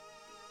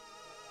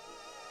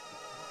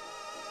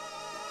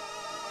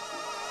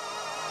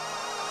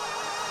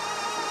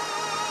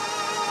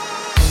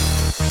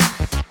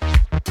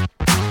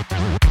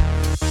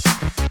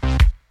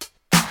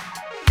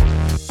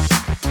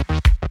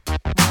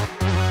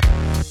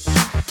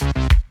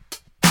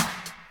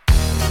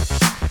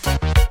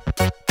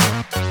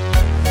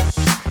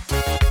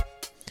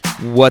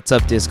What's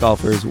up, disc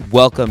golfers?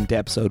 Welcome to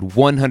episode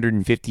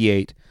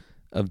 158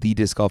 of the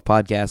Disc Golf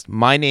Podcast.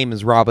 My name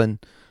is Robin.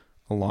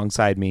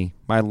 Alongside me,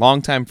 my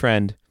longtime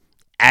friend,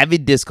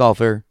 avid disc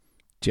golfer,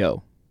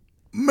 Joe.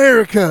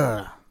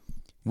 America!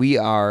 We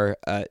are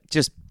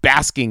just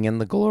basking in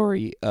the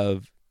glory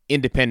of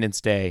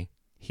Independence Day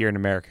here in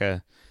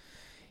America.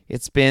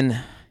 It's been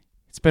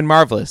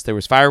marvelous. There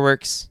was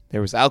fireworks,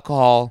 there was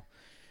alcohol,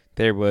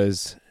 there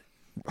was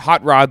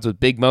hot rods with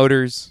big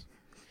motors.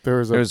 There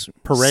was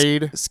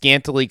parade.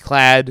 Scantily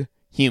clad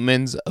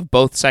humans of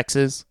both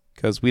sexes,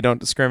 because we don't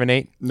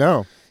discriminate.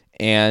 No.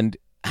 And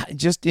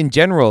just in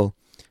general,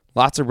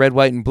 lots of red,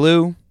 white, and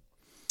blue.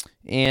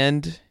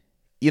 And,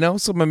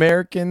 some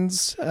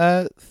Americans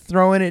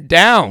throwing it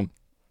down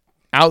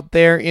out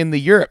there in the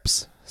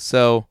Europes.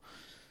 So,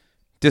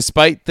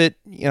 despite that,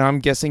 I'm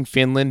guessing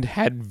Finland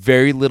had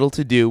very little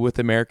to do with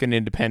American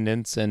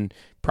independence and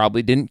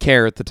probably didn't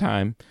care at the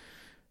time,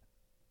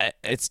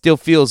 it still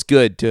feels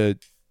good to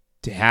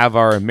have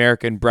our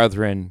American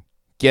brethren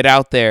get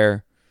out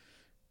there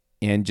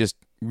and just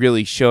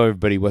really show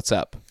everybody what's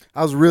up.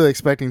 I was really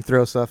expecting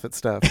throw stuff at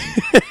stuff.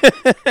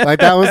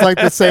 Like that was like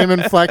the same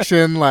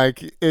inflection.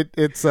 Like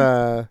it's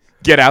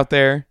get out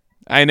there.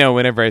 I know.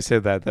 Whenever I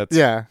said that, that's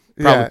yeah.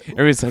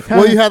 Everybody's like,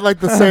 well, you had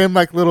like the same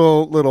like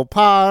little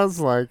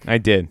pause. Like I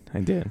did.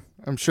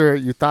 I'm sure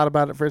you thought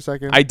about it for a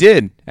second. I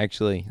did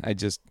actually.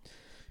 It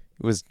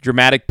was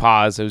dramatic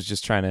pause. I was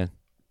just trying to,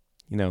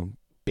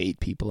 bait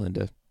people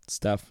into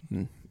stuff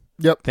and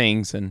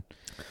things and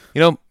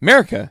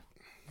America,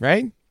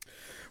 right?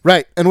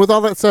 And with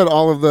all that said,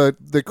 all of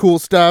the cool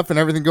stuff and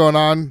everything going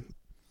on,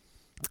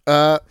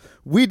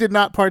 we did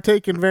not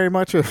partake in very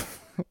much of.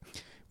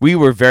 We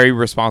were very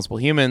responsible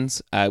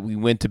humans. We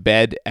went to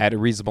bed at a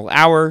reasonable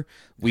hour.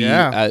 We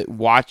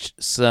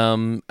watched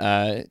some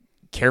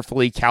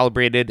carefully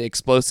calibrated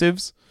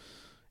explosives,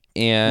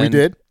 and we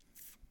did.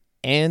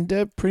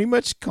 And pretty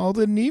much called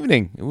it an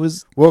evening. It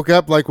was woke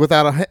up like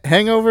without a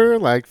hangover,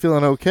 like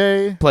feeling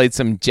okay. Played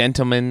some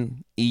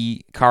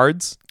gentleman-y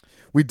cards.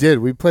 We did.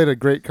 We played a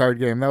great card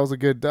game. That was a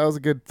good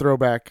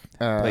throwback.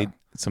 Played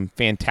some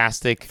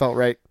fantastic. Felt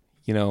right.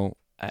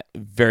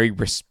 Very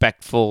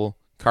respectful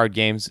card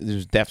games.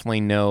 There's definitely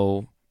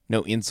no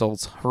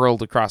insults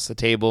hurled across the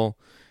table.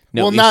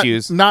 No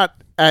issues. Not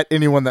at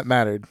anyone that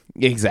mattered.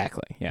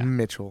 Exactly. Yeah.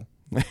 Mitchell.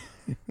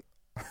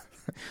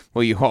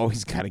 Well, you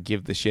always got to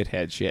give the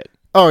shithead shit.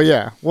 Oh,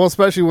 yeah. Well,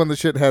 especially when the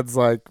shithead's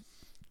like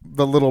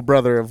the little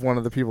brother of one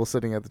of the people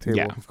sitting at the table.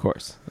 Yeah, of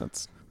course.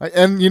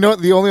 And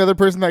the only other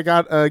person that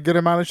got a good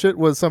amount of shit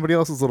was somebody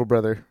else's little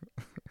brother.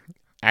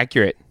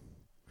 Accurate.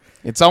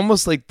 It's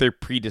almost like they're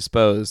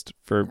predisposed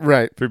for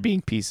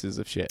being pieces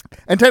of shit.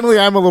 And technically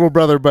I'm a little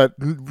brother, but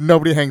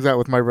nobody hangs out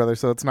with my brother,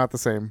 so it's not the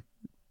same.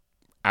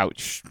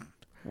 Ouch.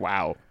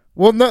 Wow.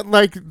 Well, not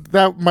like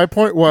that. My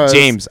point was,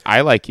 James,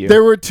 I like you.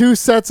 There were two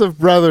sets of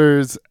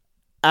brothers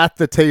at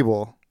the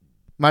table.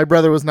 My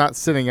brother was not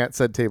sitting at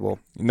said table.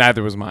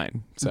 Neither was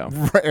mine. So,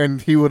 and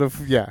he would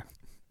have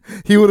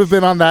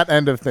been on that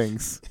end of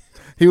things.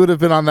 He would have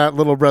been on that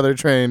little brother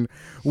train.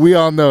 We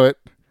all know it.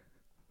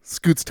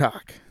 Scoots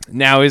talk.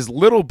 Now, is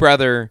little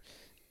brother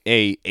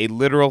a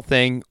literal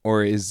thing,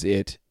 or is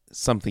it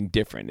something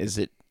different? Is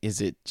it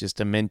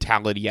just a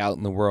mentality out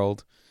in the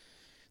world?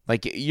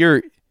 Like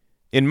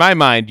in my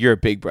mind, you're a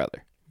big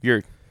brother.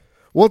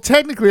 Well,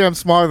 technically, I'm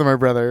smaller than my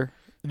brother.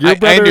 Your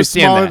brother is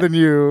smaller than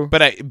you.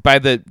 But by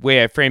the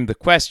way I framed the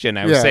question,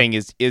 I was saying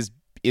is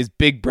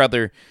big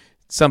brother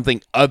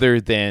something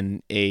other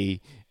than an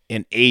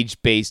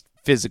age-based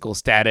physical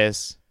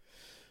status?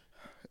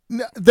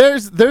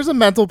 There's a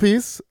mental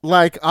piece.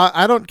 Like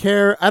I don't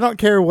care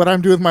what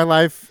I'm doing with my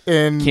life.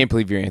 Can't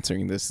believe you're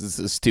answering this. This is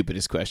the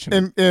stupidest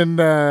question.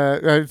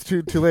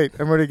 Too late.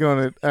 I'm already going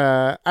it.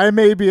 I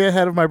may be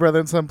ahead of my brother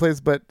in some place,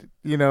 but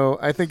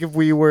I think if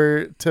we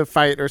were to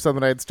fight or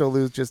something, I'd still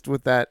lose just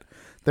with that.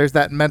 There's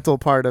that mental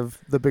part of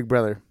the big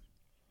brother.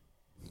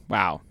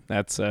 Wow,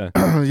 that's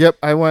Yep,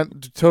 I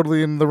went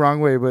totally in the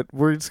wrong way, but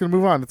we're just gonna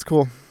move on. It's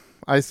cool.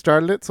 I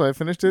started it, so I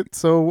finished it.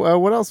 So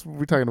what else were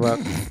we talking about?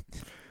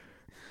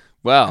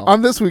 Well,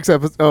 on this week's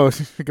episode,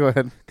 go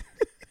ahead.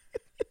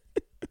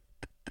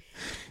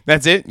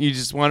 That's it. You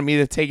just wanted me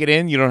to take it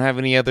in. You don't have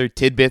any other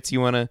tidbits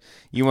you wanna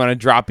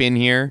drop in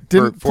here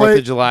for 4th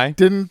of July?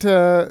 Didn't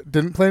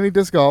play any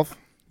disc golf.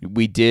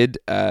 We did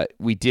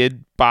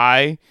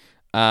buy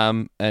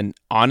an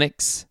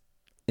Onyx.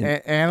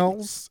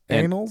 Annex.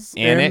 I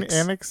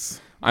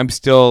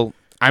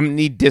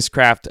need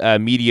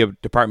Discraft media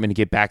department to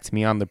get back to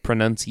me on the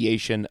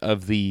pronunciation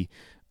of the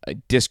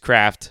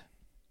Discraft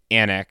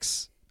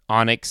Onyx.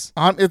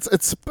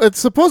 It's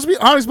supposed to be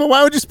Onyx, but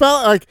why would you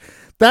spell it like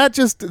that?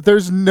 Just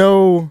there's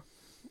no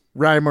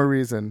rhyme or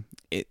reason.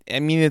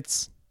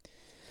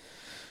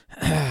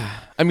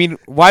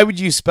 Why would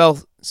you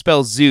spell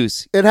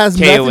Zeus? It has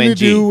K-O-N-G? nothing to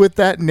do with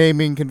that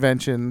naming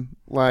convention.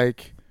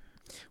 Like,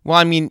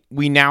 well,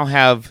 we now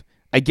have,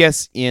 I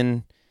guess,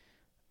 in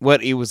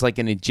what it was like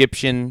an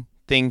Egyptian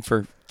thing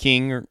for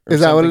king or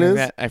is that what it is?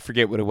 Like that. I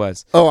forget what it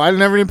was. Oh, I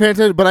never even paid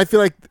attention, but I feel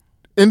like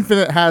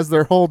Infinite has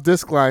their whole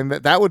disc line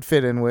that would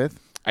fit in with.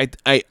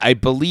 I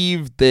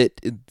believe that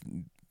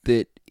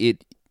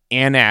it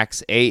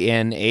Anax,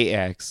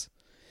 Anax,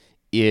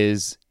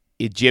 is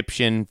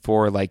Egyptian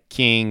for like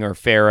king or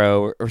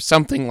pharaoh or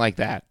something like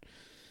that.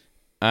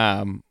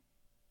 And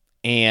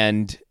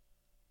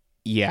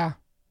yeah,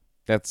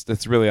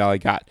 that's really all I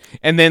got.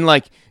 And then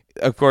like,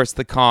 of course,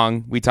 the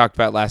Kong we talked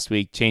about last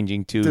week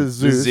changing to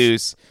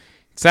Zeus.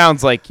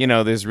 Sounds like,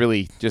 there's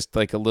really just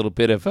like a little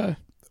bit of a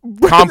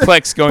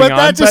complex going but on.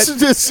 But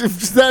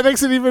that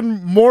makes it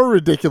even more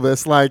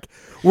ridiculous. Like,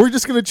 we're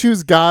just going to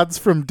choose gods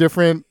from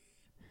different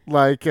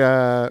like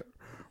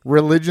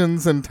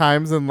religions and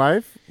times in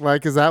life.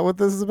 Like, is that what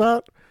this is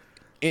about?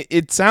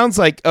 It sounds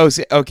like,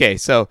 okay.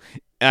 So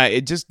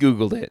it just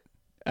Googled it.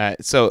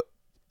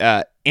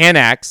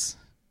 Anax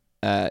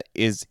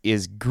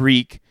is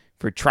Greek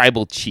for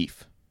tribal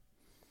chief.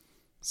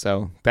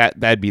 So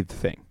that'd be the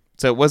thing.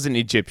 So it wasn't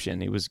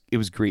Egyptian. It was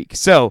Greek.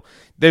 So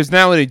there's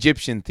now an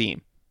Egyptian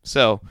theme.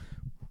 So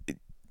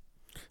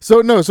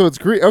it's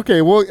Greek.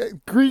 Okay, well,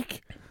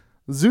 Greek.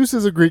 Zeus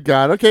is a Greek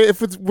god. Okay,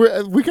 if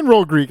we can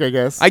roll Greek, I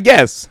guess. I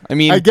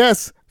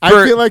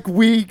feel like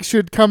we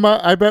should come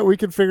up. I bet we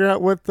can figure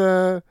out what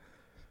the.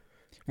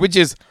 Which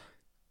is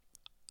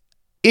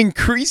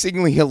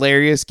increasingly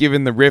hilarious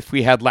given the riff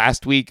we had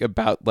last week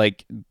about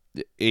like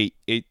a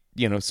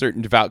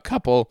certain devout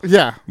couple.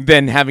 Yeah.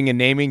 Then having a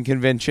naming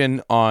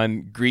convention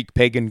on Greek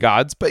pagan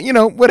gods, but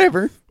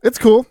whatever. It's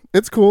cool.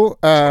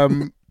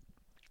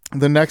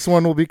 The next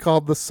one will be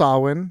called the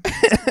Samhain,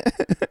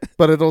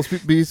 but it'll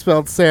be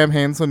spelled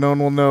Samhain, so no one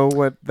will know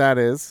what that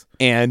is.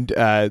 And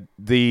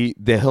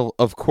he'll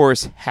of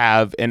course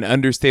have an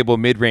understable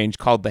mid-range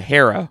called the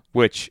Hera,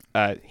 which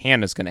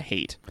Hannah's going to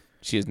hate.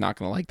 She is not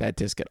going to like that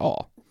disc at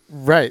all.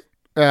 Right.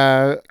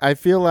 I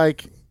feel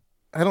like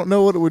I don't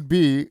know what it would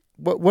be.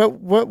 What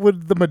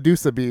would the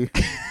Medusa be?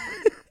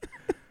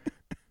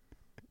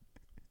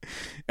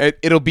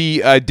 It'll be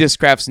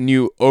Discraft's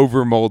new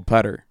overmold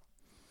putter.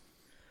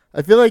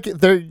 I feel like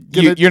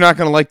you're not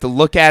gonna like the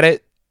look at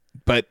it,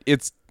 but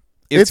it's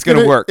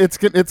gonna work. It's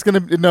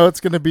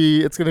gonna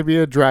be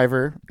a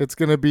driver. It's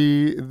gonna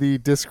be the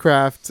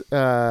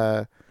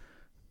Discraft.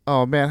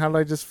 Oh man, how did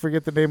I just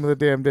forget the name of the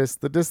damn disc?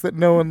 The disc that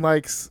no one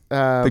likes.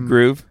 The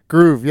Groove.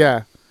 Groove,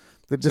 yeah.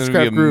 The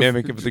Discraft Groove.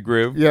 Mimic of the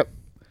Groove. Yep.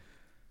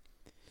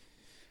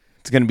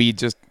 It's gonna be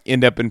just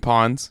end up in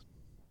ponds.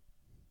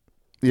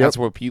 Yep. That's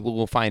where people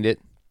will find it.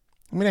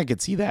 I mean, I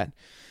could see that.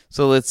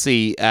 So let's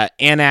see.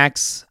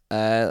 Anax.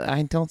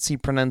 I don't see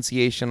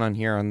pronunciation on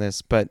here on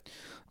this, but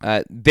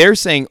they're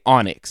saying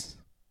onyx.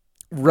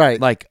 Right.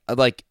 Like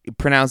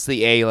pronounce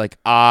the A like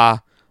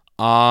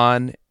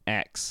on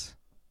X.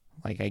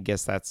 Like, I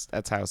guess that's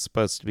how it's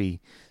supposed to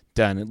be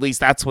done. At least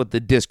that's what the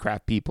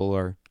Discraft people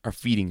are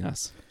feeding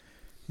us.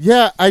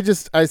 Yeah,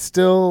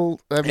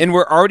 and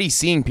we're already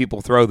seeing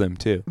people throw them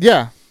too.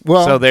 Yeah.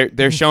 Well, so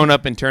they're showing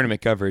up in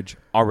tournament coverage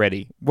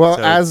already. Well,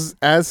 so,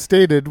 as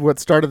stated, what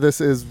started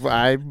this is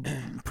I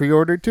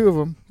pre-ordered 2 of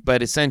them.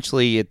 But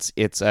essentially,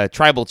 it's a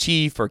tribal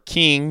chief or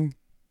king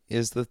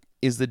is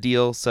the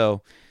deal.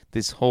 So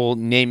this whole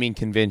naming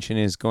convention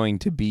is going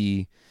to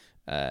be.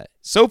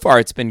 So far,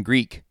 it's been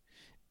Greek,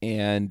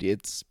 and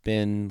it's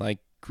been like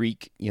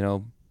Greek,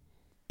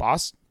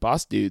 boss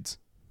dudes.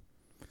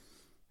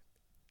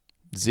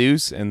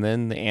 Zeus, and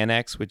then the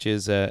Anax, which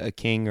is a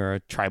king or a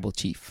tribal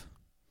chief.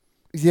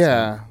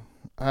 Yeah,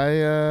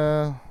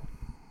 I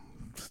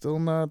still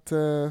not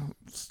digging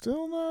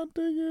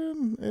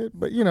it,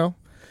 but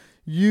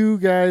you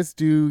guys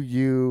do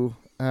you.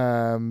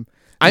 Now,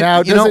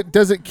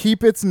 does it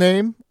keep its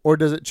name or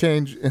does it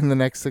change in the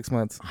next 6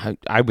 months?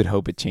 I would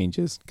hope it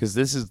changes because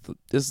this is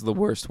the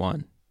worst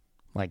one.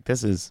 Like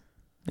this is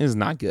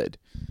not good.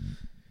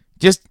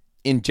 Just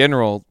in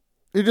general.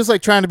 You're just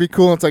like trying to be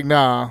cool. And it's like,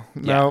 no,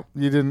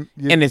 you didn't.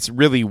 And it's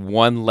really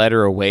one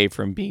letter away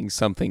from being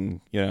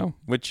something,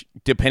 which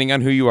depending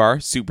on who you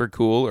are, super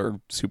cool or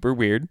super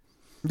weird.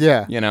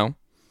 Yeah.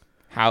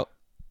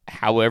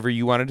 However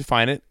you want to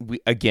define it.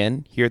 We,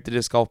 again, here at the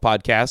Disc Golf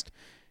Podcast,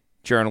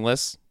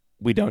 journalists,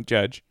 we don't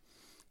judge.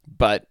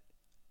 But,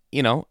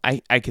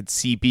 I could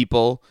see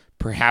people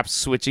perhaps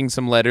switching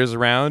some letters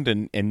around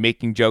and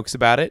making jokes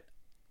about it.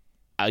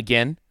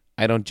 Again,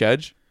 I don't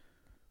judge.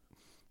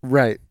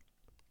 Right.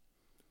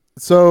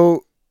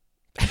 So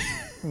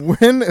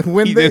when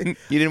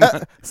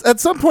at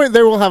some point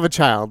they will have a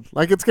child,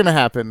 like it's going to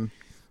happen.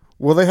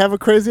 Will they have a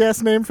crazy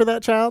ass name for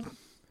that child?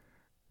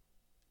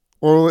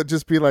 Or will it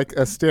just be like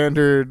a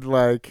standard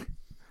like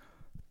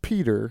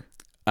Peter?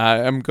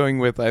 I'm going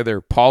with either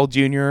Paul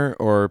Jr.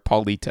 or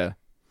Paulita.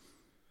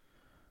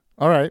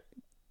 All right.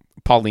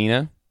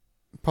 Paulina.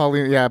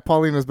 Yeah,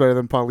 Paulina's better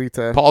than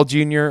Paulita. Paul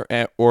Jr.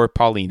 or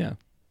Paulina.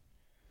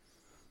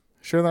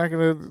 Sure they're not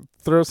going to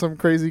throw some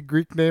crazy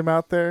Greek name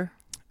out there?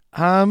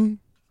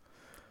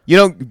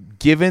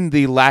 Given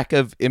the lack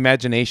of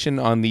imagination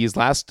on these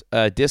last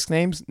disc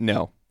names,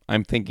 no.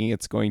 I'm thinking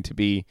it's going to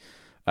be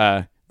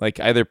like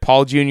either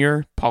Paul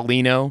Jr.,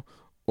 Paulino,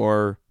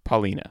 or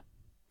Paulina.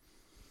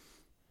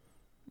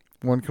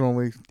 One can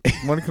only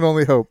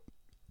hope.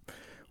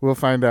 We'll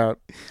find out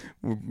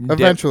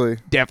eventually.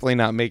 Definitely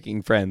not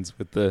making friends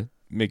with the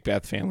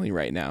Macbeth family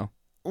right now.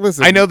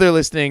 Listen, I know they're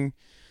listening,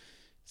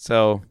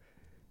 so.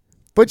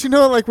 But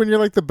like when you're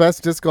like the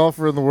best disc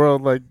golfer in the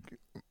world, like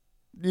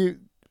he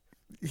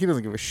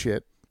doesn't give a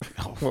shit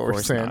what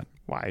we're saying. Not.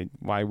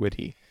 Why would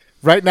he?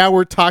 Right now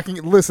we're talking.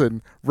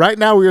 Listen, right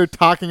now we are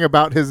talking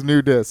about his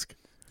new disc.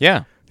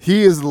 Yeah.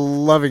 He is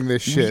loving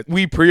this shit.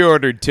 We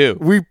pre-ordered too.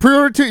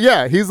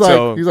 Yeah, he's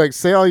like,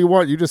 say all you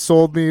want. You just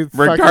sold me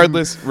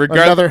regardless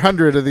another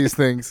 100 of these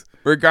things.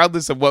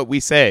 Regardless of what we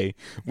say,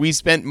 we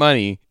spent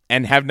money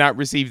and have not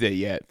received it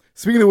yet.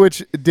 Speaking of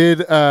which, did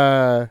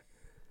that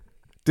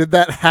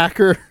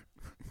hacker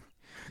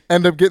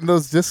end up getting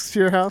those discs to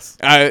your house?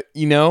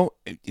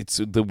 It's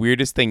the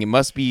weirdest thing. It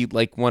must be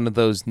like one of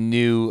those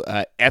new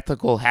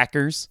ethical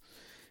hackers.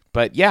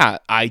 But yeah,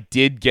 I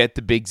did get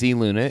the Big Z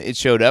Luna. It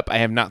showed up. I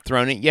have not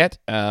thrown it yet.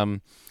 Well,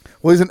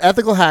 he's an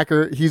ethical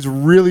hacker. He's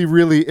really,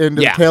 really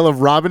into the tale of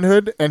Robin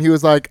Hood, and he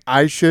was like,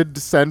 I should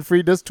send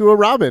free discs to a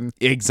Robin.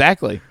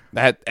 Exactly.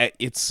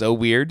 It's so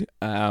weird.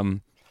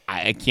 I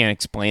can't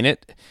explain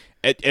it.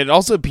 It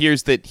also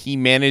appears that he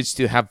managed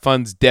to have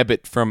funds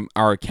debit from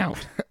our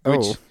account,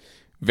 which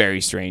very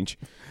strange.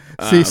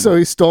 See, so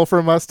he stole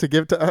from us to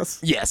give to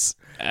us? Yes.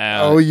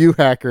 You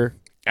hacker.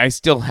 I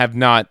still have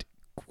not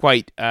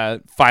quite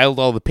filed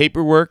all the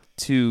paperwork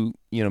to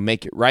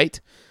make it right.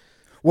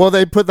 Well,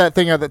 they put that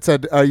thing out that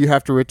said you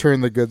have to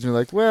return the goods, and you're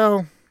like,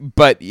 well,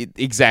 but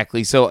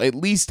exactly. So at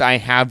least I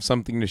have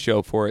something to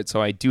show for it.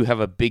 So I do have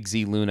a Big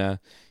Z Luna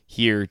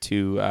here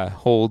to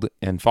hold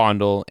and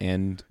fondle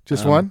and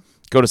just one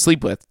go to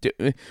sleep with.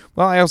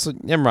 Well, I also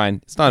never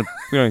mind. It's not.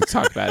 We don't need to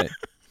talk about it.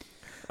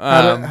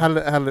 How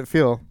did it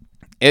feel?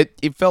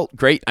 It felt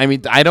great. I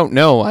mean, I don't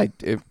know.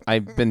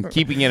 I've been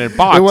keeping it in a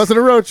box. It wasn't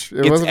a roach.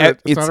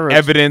 It's not a roach.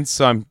 Evidence,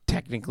 so I'm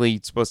technically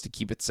supposed to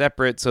keep it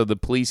separate so the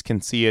police can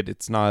see it.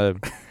 It's not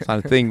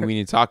a thing we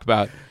need to talk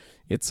about.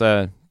 It's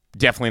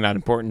definitely not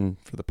important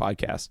for the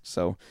podcast.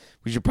 So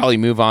we should probably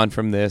move on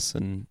from this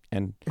and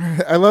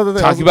I love that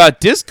they talk about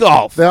disc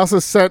golf. They also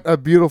sent a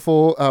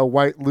beautiful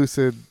white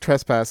Lucid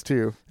Trespass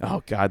too.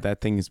 Oh God,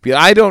 that thing is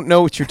beautiful. I don't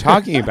know what you're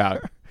talking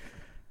about.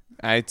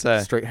 It's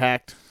straight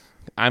hacked.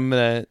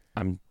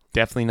 I'm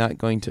definitely not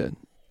going to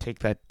take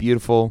that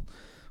beautiful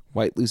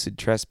white Lucid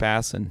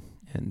Trespass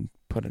and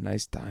put a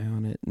nice dye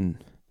on it,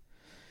 and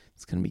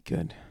it's gonna be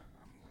good.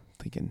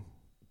 Thinking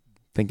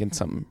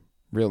something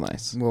real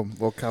nice.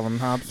 Well, Calvin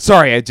Hobbs.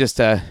 Sorry, I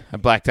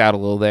blacked out a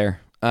little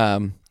there.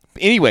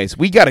 Anyways,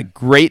 we got a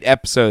great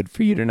episode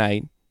for you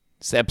tonight.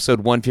 It's episode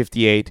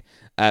 158.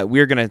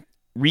 We're gonna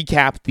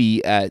recap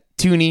the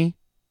Toonie,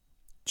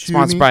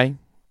 sponsored by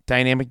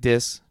Dynamic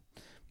Discs.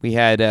 We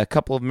had a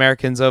couple of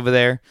Americans over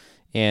there,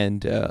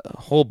 and a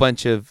whole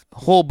bunch of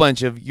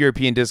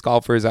European disc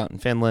golfers out in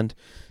Finland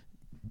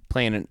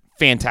playing a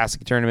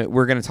fantastic tournament.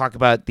 We're going to talk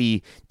about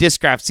the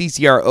Discraft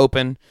CCR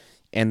Open,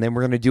 and then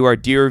we're going to do our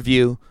deer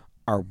review,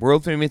 our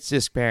world famous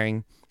disc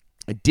pairing,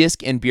 a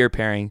disc and beer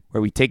pairing,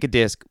 where we take a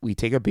disc, we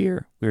take a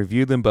beer, we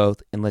review them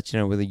both, and let you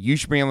know whether you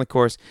should bring on the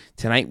course.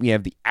 Tonight we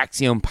have the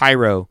Axiom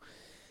Pyro,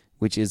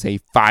 which is a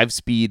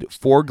 5-speed,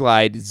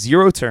 4-glide,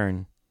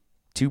 0-turn,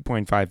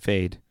 2.5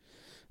 fade.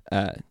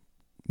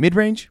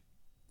 Mid-range,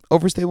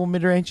 overstable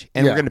mid-range,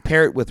 and we're going to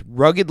pair it with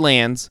Rugged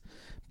Lands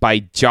by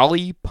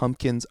Jolly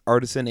Pumpkin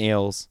Artisan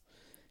Ales,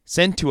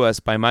 sent to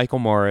us by Michael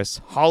Morris,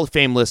 Hall of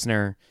Fame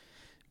listener,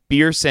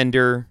 beer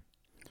sender.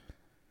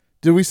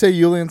 Did we say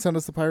Julian sent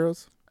us the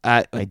Pyros?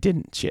 I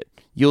didn't. Shit.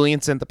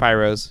 Julian sent the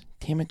Pyros.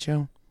 Damn it,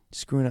 Joe.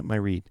 Screwing up my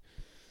read.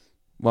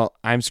 Well,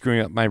 I'm screwing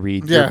up my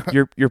read. Yeah.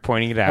 You're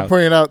pointing it out. I'm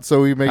pointing it out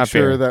so we make Not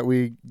sure fair. that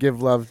we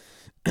give love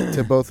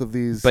to both of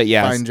these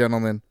fine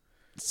gentlemen.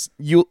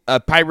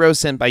 Pyro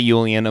sent by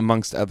Julian,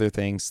 amongst other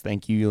things.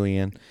 Thank you,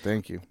 Julian.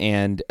 Thank you.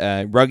 And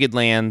Rugged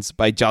Lands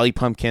by Jolly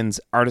Pumpkins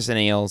Artisan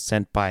Ales,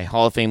 sent by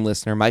Hall of Fame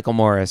listener Michael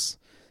Morris,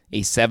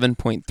 a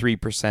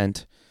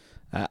 7.3%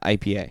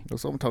 IPA.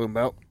 That's what I'm talking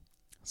about.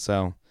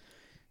 So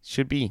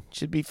should be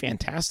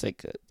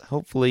fantastic.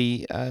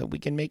 Hopefully we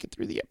can make it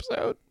through the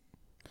episode.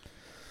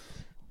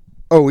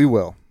 Oh, we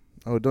will.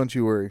 Oh, don't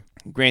you worry.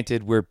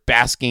 Granted, we're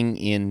basking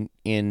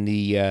in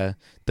the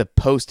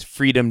post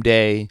Freedom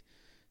Day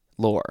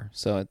lore,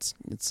 so it's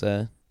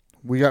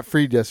we got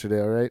freed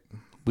yesterday. All right,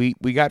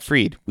 we got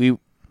freed. We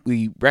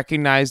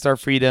recognized our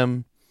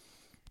freedom,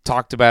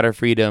 talked about our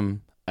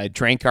freedom,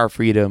 drank our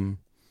freedom,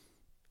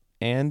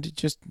 and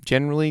just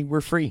generally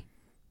we're free.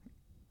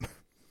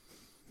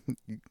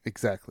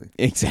 Exactly.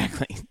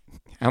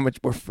 How much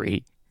more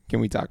free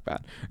can we talk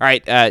about? All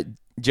right,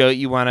 Joe,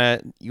 you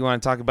wanna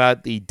talk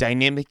about the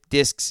Dynamic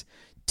Discs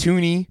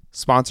Toonie,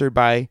 sponsored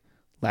by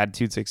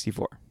Latitude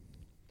 64?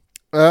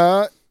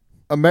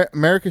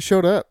 America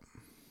showed up.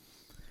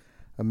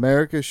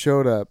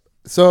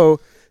 So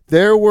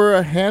there were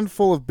a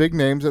handful of big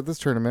names at this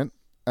tournament.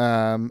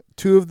 2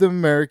 of them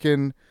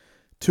American,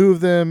 2 of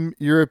them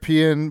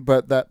European,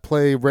 but that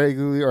play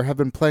regularly or have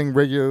been playing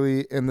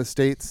regularly in the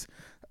States.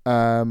 2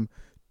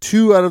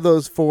 out of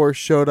those 4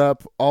 showed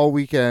up all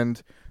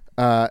weekend,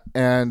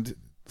 and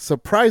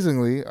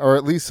surprisingly, or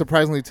at least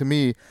surprisingly to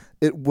me,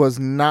 it was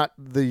not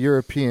the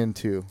European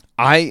two.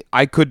 I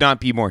could not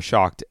be more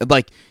shocked.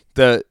 Like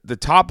the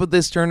top of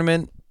this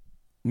tournament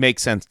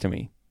makes sense to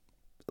me,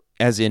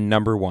 as in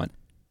number one.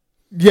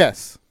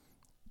 Yes,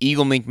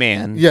 Eagle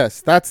McMahon.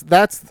 Yes,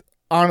 that's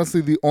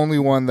honestly the only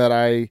one that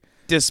I.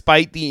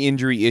 Despite the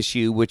injury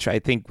issue, which I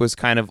think was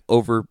kind of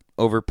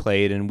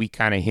overplayed, and we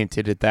kind of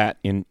hinted at that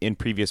in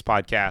previous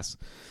podcasts,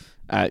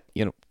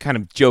 kind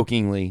of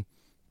jokingly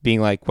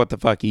being like, what the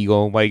fuck,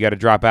 Eagle? Why you got to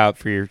drop out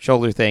for your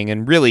shoulder thing?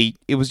 And really,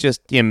 it was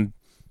just him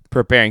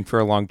preparing for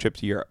a long trip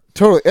to Europe.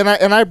 Totally. And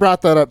I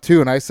brought that up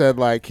too, and I said,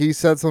 like, he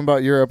said something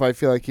about Europe. I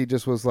feel like he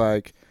just was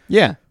like,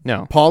 yeah,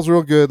 no. Paul's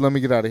real good. Let me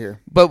get out of here.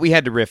 But we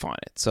had to riff on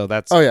it, so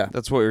that's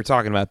what we were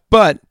talking about.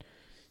 But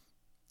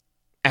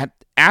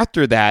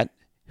after that,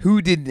 who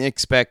didn't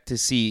expect to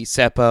see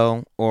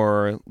Seppo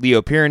or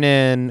Leo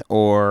Pirinen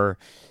or,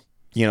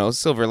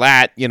 Silver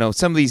Lat,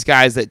 some of these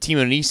guys that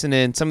Timo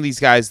Niskanen, some of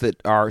these guys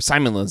that are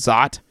Simon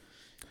Lizotte.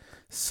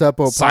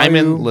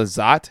 Simon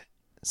Lizotte,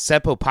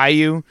 Seppo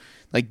Payu.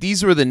 Like,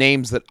 these were the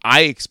names that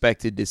I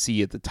expected to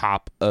see at the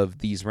top of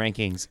these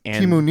rankings.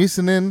 And Timo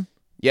Niskanen.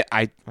 Yeah,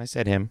 I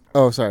said him.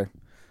 Oh, sorry.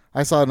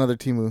 I saw another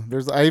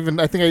Timu.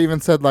 I think I even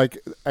said, like,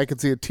 I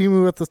could see a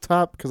Timu at the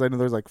top because I know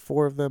there's like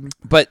 4 of them.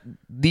 But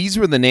these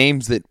were the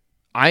names that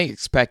I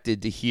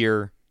expected to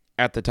hear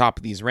at the top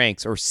of these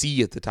ranks or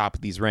see at the top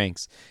of these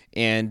ranks,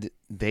 and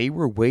they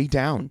were way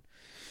down.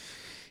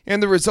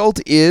 And the result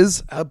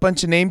is a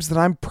bunch of names that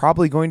I'm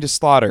probably going to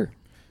slaughter,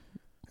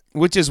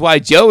 which is why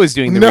Joe is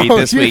doing the read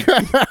this week.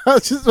 I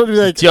was just going to be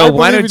like, Joe,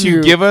 why don't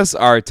you give us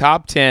our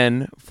top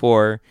 10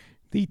 for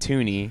the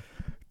Toonie?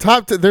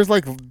 Top 10. There's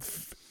like...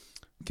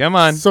 Come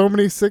on. So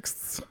many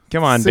sixths.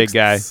 Come on, sixths. Big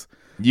guy.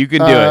 You can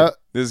do it.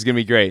 This is going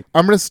to be great.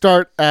 I'm going to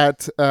start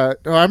at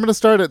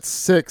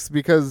 6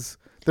 because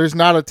there's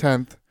not a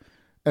 10th,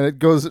 and it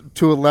goes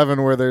to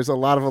 11 where there's a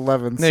lot of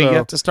 11. No, you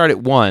have to start at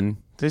 1.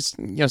 Just,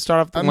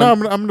 start off at 1. No, I'm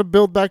going to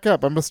build back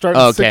up. I'm going to start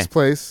in 6th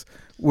place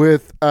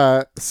with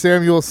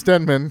Samuel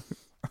Stenman.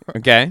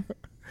 Okay.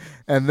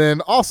 And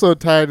then also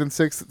tied in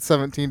 6th at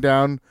 17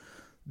 down,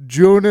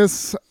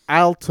 Jonas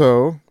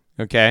Alto.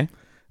 Okay.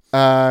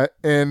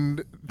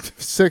 And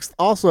 6th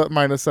also at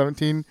minus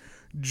 17,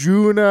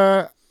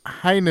 Juna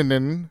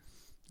Heinonen.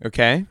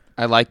 Okay.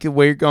 I like the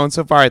way you're going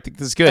so far. I think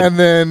this is good. And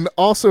then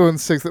also in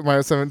 6th at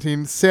minus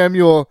 17,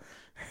 Samuel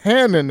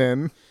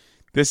Hanninen.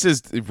 This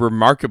is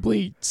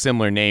remarkably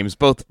similar names.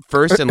 Both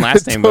first and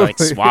last name are like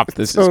swapped.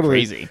 This is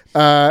crazy.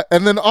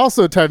 And then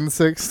also tied in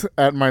 6th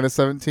at minus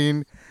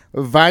 17,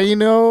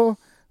 Vaino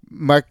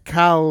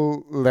Michaela.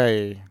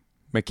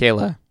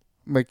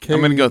 I'm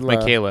going to go with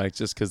Michaela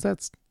just because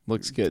that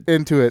looks good.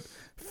 Into it.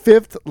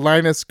 5th,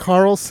 Linus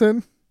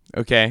Carlson.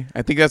 Okay.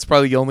 I think that's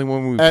probably the only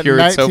one we've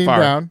cured so far.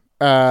 Down.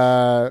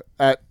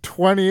 At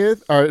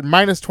 20th, or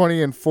minus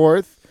 20 and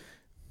 4th,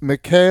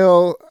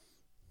 Mikhail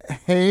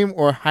Haim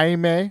or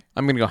Jaime.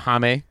 I'm going to go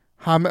Jaime.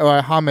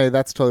 Jaime,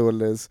 that's totally what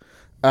it is.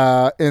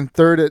 In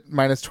 3rd at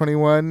minus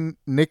 21,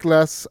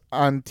 Niklas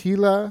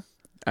Antila.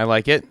 I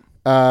like it.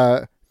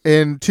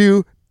 In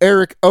 2,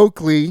 Eric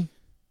Oakley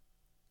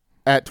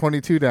at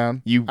 22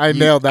 down. I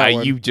nailed that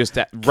one. You just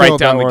right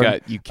down the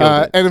gut. You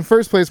killed it. And in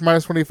 1st place,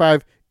 minus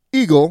 25,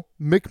 Eagle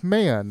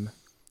McMahon.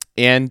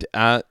 And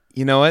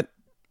you know what?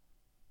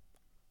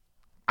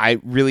 I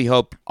really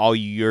hope all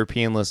you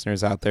European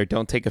listeners out there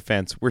don't take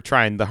offense. We're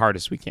trying the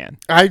hardest we can.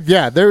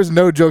 There's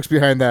no jokes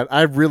behind that.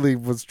 I really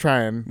was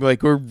trying.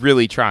 Like, we're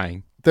really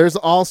trying. There's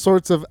all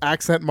sorts of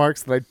accent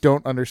marks that I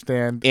don't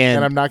understand,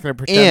 and I'm not going to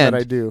pretend that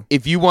I do.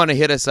 If you want to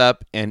hit us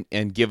up and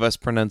give us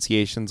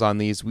pronunciations on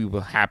these, we will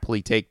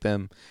happily take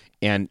them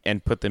and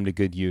put them to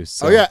good use.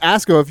 So. Oh yeah,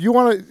 Asko, if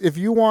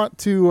you want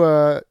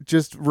to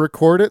just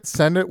record it,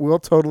 send it. We'll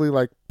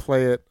totally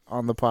play it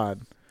on the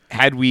pod.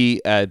 Had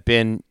we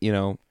been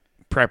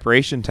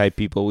preparation type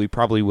people, we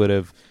probably would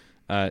have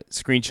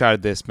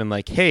screenshotted this, been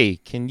like, "Hey,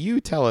 can you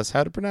tell us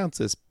how to pronounce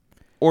this?"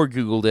 Or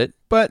Googled it.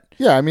 But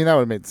yeah, I mean that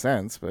would have made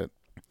sense. But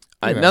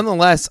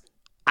nonetheless,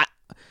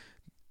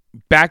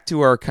 back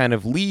to our kind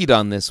of lead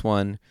on this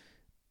one.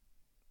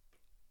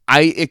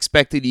 I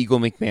expected Eagle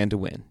McMahon to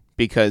win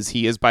because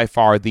he is by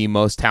far the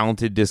most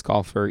talented disc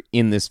golfer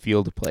in this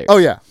field of players. Oh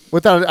yeah,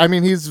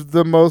 he's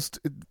the most,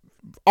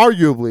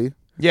 arguably.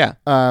 Yeah.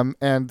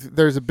 And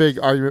there's a big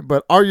argument,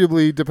 but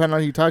arguably, depending on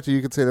who you talk to,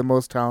 you could say the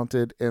most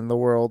talented in the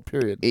world,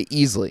 period.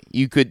 Easily.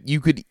 You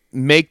could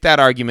make that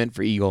argument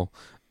for Eagle.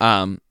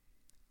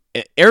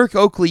 Eric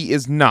Oakley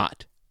is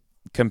not,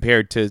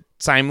 compared to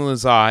Simon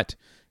Lizotte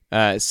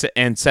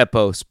and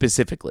Seppo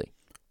specifically.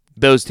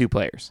 Those two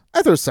players.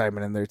 I throw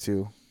Simon in there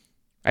too.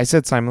 I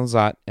said Simon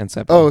Lizotte and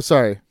Seppo. Oh,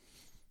 sorry.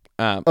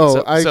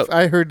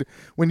 I heard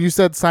when you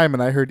said Simon,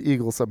 I heard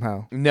Eagle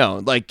somehow.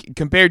 No,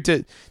 compared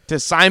to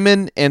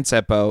Simon and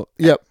Seppo.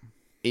 Yep.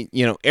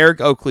 Eric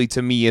Oakley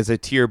to me is a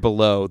tier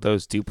below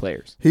those two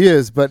players. He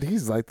is, but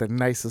he's the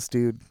nicest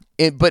dude.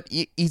 But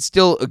he's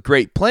still a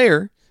great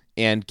player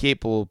and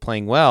capable of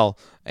playing well.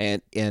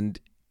 But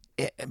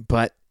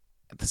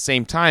at the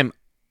same time,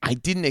 I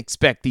didn't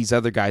expect these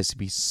other guys to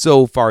be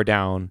so far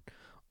down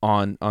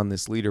on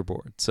this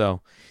leaderboard.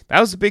 So that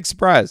was a big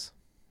surprise.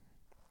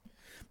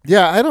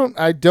 Yeah, I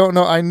don't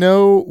know. I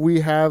know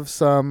we have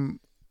some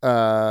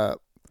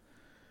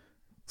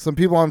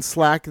people on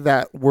Slack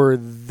that were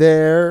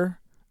there,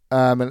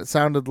 and it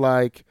sounded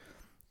like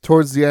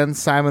towards the end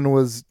Simon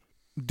was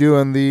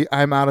doing the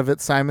I'm out of it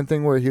Simon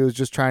thing where he was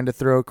just trying to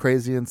throw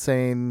crazy,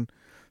 insane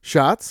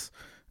shots,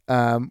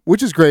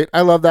 which is great.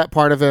 I love that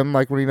part of him.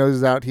 Like when he knows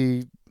he's out,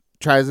 he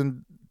tries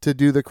to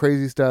do the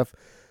crazy stuff.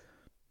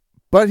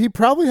 But he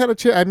probably had a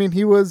chance. I mean,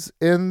 he was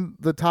in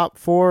the top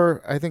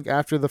 4, I think,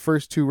 after the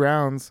first 2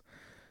 rounds,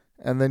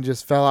 and then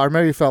just fell out. Or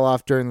maybe fell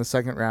off during the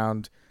second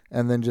round,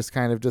 and then just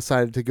kind of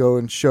decided to go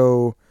in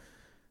show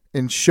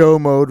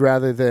mode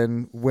rather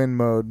than win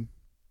mode.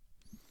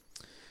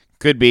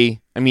 Could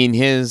be. I mean,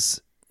 his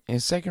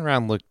second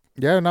round looked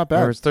not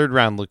bad. Or his third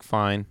round looked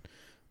fine.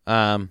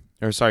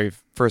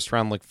 First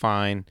round looked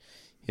fine.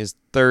 His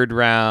third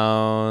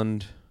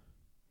round,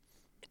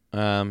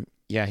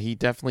 he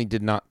definitely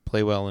did not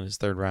play well in his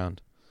third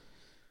round.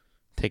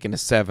 Taking a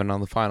 7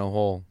 on the final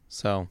hole.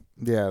 So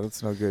yeah,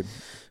 that's no good.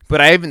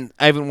 But I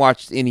haven't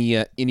watched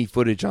any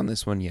footage on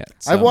this one yet.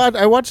 So.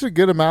 I watched a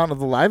good amount of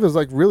the live. It was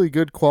like really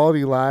good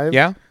quality live.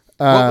 Yeah.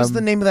 What was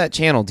the name of that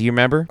channel? Do you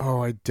remember?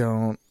 Oh, I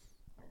don't.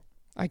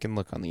 I can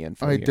look on the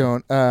info. I here.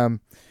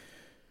 don't.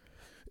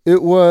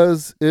 It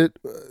was it.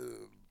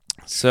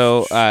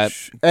 So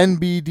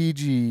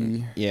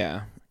NBDG.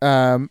 Yeah.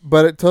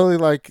 But it totally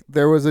like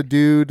there was a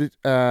dude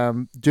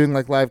doing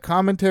like live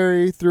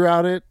commentary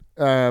throughout it.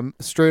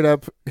 Straight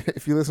up,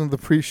 if you listen to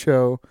the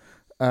pre-show,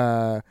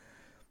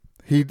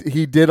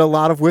 he did a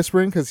lot of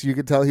whispering because you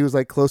could tell he was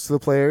like close to the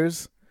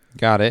players.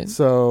 Got it.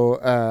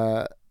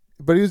 So,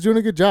 but he was doing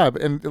a good job,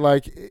 and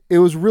like it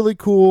was really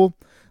cool.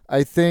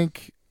 I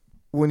think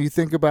when you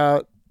think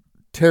about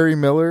Terry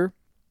Miller,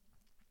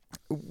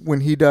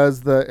 when he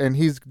does and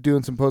he's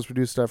doing some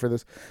post-produced stuff for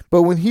this,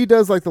 but when he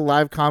does like the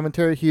live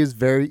commentary, he is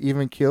very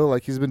even keel.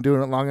 Like he's been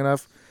doing it long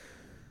enough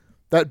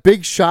that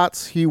big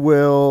shots he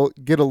will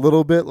get a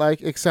little bit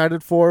like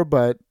excited for,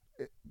 but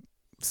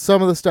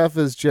some of the stuff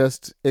is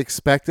just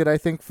expected, I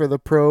think, for the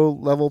pro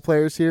level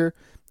players here.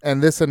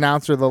 And this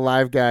announcer, the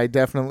live guy,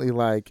 definitely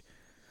like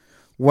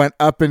went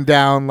up and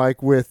down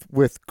like with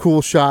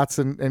cool shots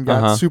and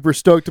got super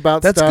stoked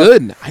about stuff. That's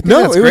good. I think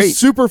that's it great. was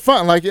super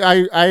fun. Like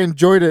I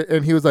enjoyed it,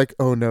 and he was like,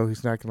 "Oh no,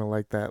 he's not gonna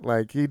like that."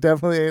 Like he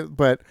definitely,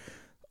 but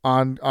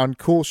on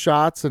cool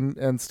shots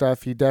and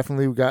stuff, he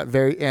definitely got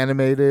very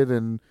animated,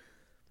 and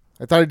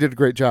I thought he did a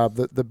great job.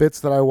 The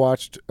bits that I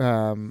watched,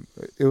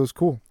 it was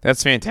cool.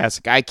 That's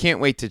fantastic. I can't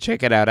wait to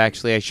check it out.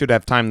 Actually, I should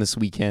have time this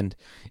weekend.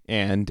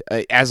 And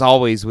as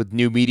always, with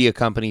new media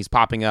companies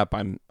popping up,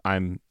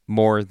 I'm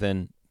more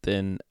than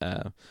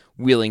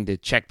willing to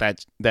check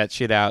that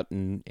shit out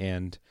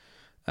and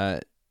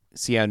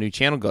see how a new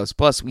channel goes.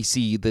 Plus, we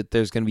see that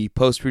there's going to be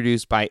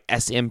post-produced by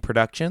SM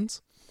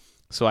Productions.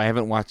 So I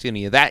haven't watched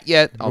any of that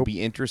yet. Nope. I'll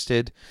be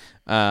interested.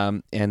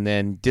 And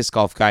then Disc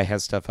Golf Guy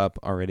has stuff up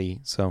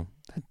already, so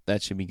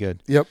that should be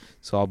good. Yep.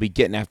 So I'll be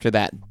getting after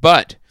that.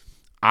 But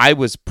I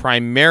was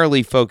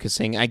primarily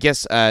focusing, I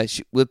guess,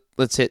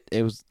 let's hit,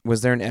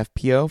 was there an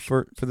FPO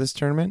for this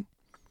tournament?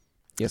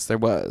 Yes, there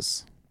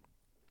was.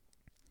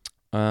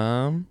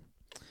 And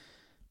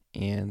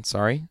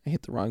sorry, I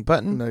hit the wrong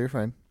button. No, you're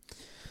fine.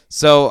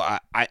 So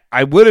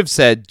I would have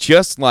said,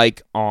 just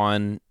like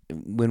on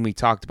when we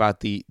talked about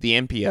the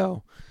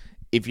MPO,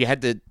 if you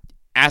had to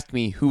ask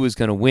me who was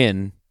going to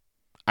win,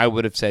 I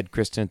would have said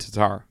Kristen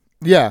Tatar.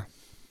 Yeah.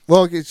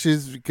 Well,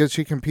 because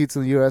she competes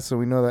in the U.S., so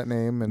we know that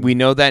name. And we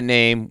know that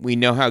name. We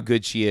know how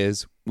good she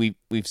is. We've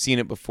seen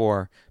it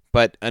before.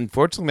 But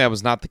unfortunately, that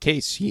was not the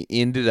case. She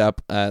ended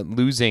up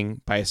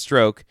losing by a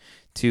stroke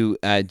to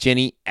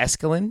Jenny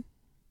Eskelin.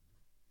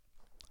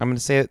 I'm going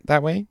to say it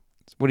that way.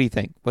 What do you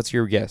think? What's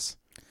your guess?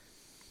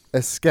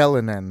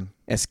 Eskelinen.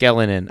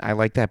 I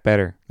like that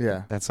better.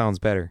 Yeah. That sounds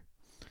better.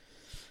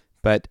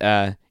 But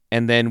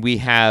and then we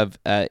have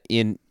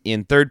in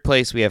third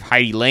place, we have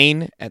Heidi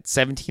Lane at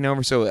 17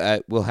 over.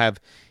 So we'll have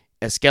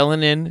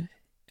Eskelinen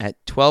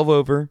at 12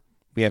 over.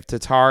 We have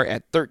Tatar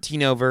at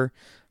 13 over.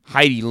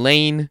 Heidi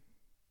Lane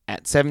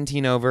at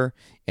 17 over.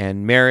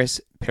 And Maris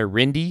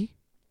Perindi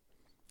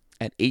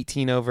at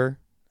 18 over.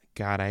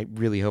 God, I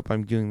really hope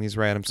I'm doing these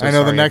right. I'm so sorry. I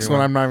know the next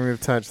everyone. one I'm not even going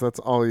to touch. That's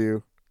all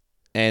you.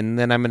 And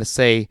then I'm going to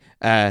say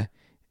Laika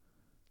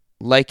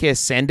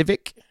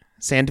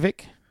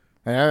Sandvik.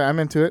 I'm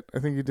into it. I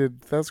think you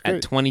did. That's great.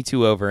 At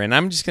 22 over. And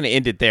I'm just going to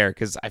end it there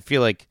because I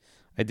feel like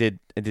I did.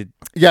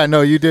 Yeah,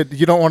 no, you did.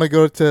 You don't want to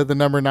go to the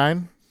number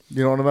 9?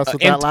 You don't want to mess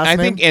with that last name?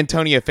 I think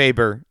Antonia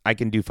Faber I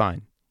can do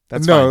fine.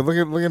 That's no,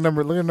 fine. look at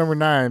number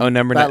 9. Oh,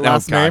 number 9.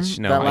 Last name?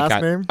 No, that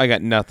last name? I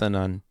got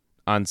nothing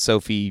on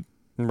Sophie.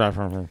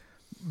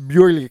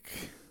 Bjorlik.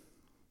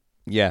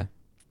 Yeah.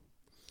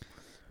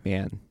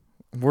 Man.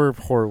 We're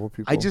horrible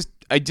people.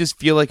 I just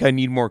feel like I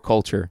need more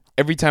culture.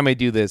 Every time I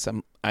do this,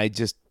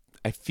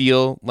 I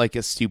feel like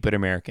a stupid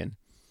American.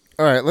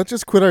 All right, let's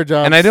just quit our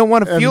jobs. And I don't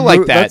want to feel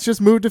like that. Let's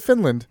just move to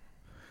Finland.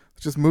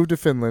 Just move to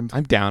Finland.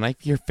 I'm down. I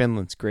hear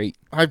Finland's great.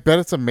 I bet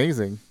it's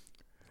amazing.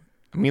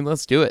 I mean,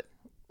 let's do it.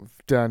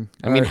 Done.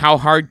 I mean, how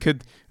hard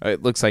could...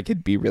 it looks like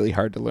it'd be really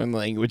hard to learn the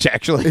language,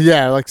 actually.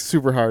 Yeah, like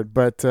super hard.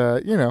 But,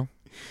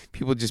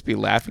 People just be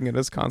laughing at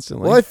us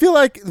constantly. Well, I feel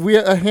like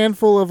a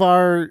handful of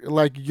our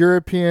like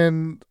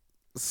European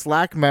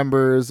Slack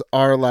members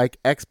are like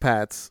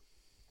expats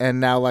and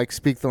now like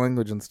speak the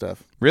language and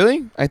stuff.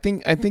 Really? I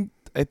think.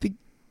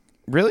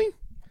 Really? I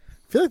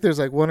feel like there's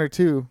like one or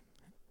two.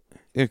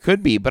 It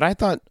could be, but I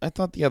thought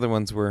the other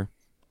ones were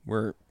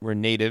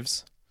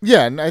natives.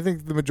 Yeah, and I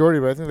think the majority,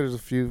 but I think there's a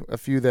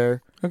few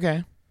there.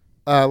 Okay.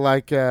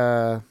 Like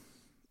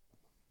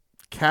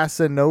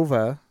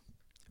Casanova.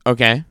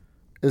 Okay.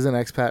 Is an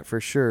expat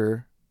for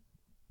sure.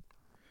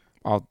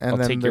 I'll then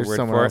take your there's word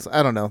someone for else. it.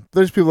 I don't know.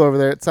 There's people over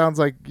there. It sounds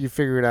like you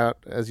figure it out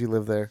as you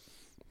live there.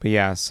 But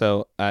yeah,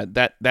 so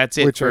that's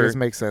it. Which always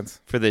makes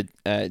sense. For the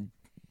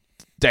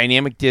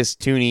Dynamic Disc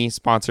Toonie,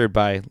 sponsored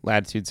by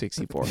Latitude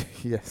 64.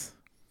 Yes.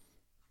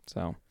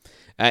 So,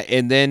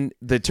 and then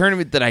the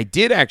tournament that I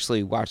did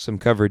actually watch some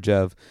coverage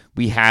of,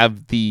 we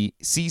have the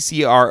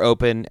CCR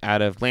Open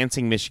out of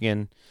Lansing,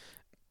 Michigan.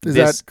 Is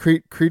that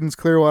Creedence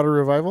Clearwater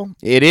Revival?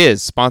 It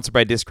is, sponsored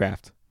by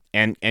Discraft.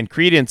 And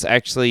Creedence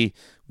actually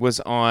was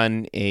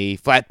on a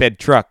flatbed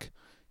truck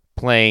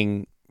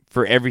playing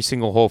for every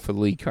single hole for the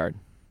lead card.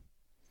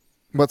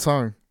 What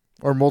song?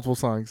 Or multiple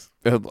songs?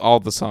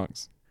 All the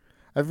songs.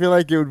 I feel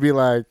like it would be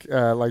like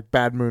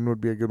Bad Moon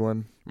would be a good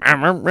one.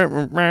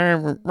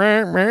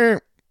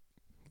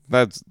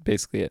 That's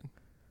basically it.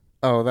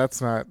 Oh, that's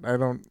not. I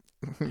don't.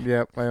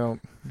 Yep, I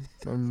don't.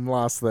 I'm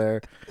lost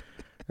there.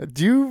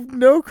 Do you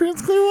know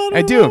Creedence Clearwater?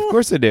 I do, of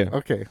course I do.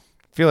 Okay.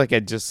 I feel like I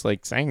just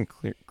like sang a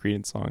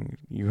Creedence song.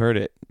 You heard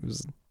it. It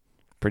was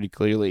pretty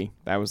clearly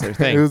that was their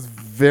thing. It was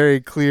very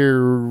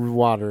clear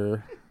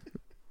water.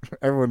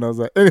 Everyone knows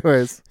that.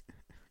 Anyways,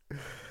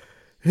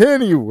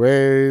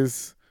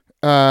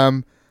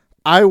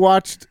 I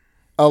watched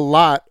a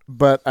lot,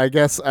 but I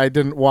guess I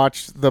didn't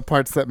watch the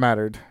parts that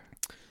mattered.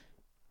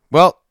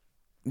 Well,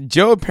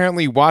 Joe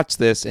apparently watched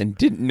this and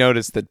didn't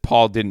notice that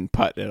Paul didn't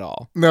putt at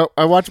all. No,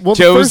 I watched. Well,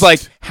 Joe was like,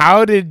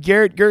 "How did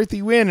Garrett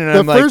Gerthy win?" And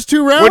I'm like, "The first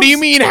two rounds." What do you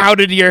mean? How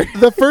did Garrett?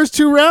 The first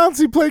two rounds,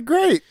 he played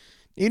great.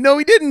 He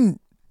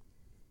didn't.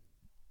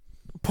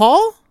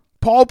 Paul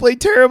played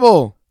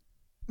terrible.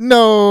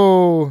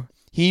 No,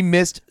 he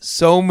missed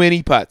so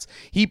many putts.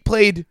 He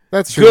played.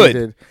 That's true.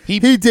 Good. He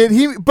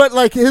did. But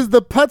like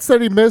the putts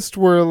that he missed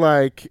were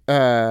like.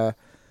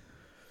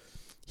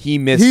 He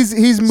missed.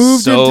 He's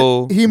moved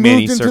so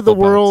into the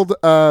world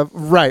of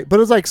right, but it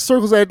was like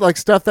circles that like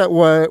stuff that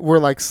were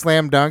like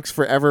slam dunks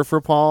forever for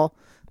Paul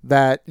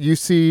that you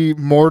see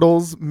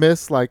mortals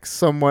miss like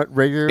somewhat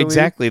regularly.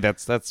 Exactly.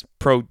 That's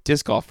pro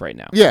disc golf right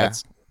now. Yeah.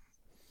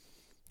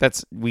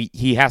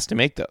 He has to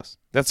make those.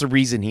 That's the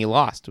reason he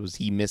lost was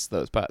he missed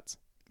those putts.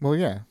 Well,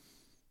 yeah.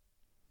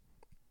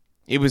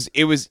 It was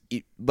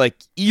like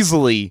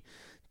easily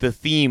the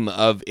theme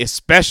of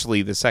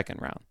especially the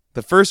second round.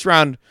 The first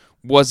round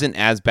wasn't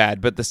as bad,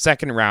 but the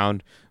second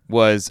round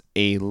was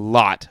a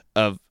lot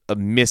of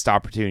missed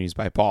opportunities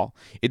by Paul.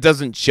 It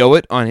doesn't show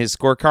it on his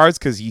scorecards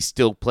because he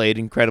still played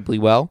incredibly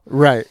well.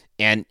 Right.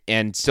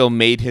 And still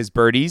made his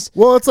birdies.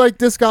 Well, it's like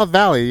Disc Golf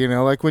Valley,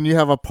 like when you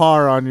have a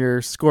par on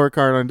your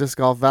scorecard on Disc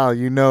Golf Valley,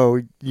 you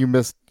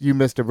missed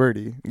a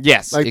birdie.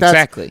 Yes, like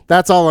exactly.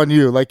 That's all on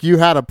you. Like you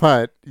had a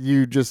putt,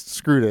 you just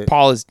screwed it.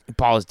 Paul is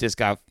Disc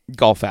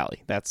Golf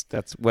Valley. That's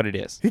what it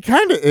is. He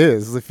kind of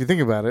is if you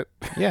think about it.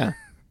 Yeah.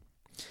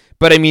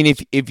 But I mean,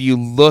 if you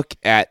look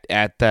at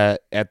the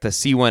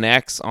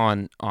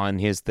C1X on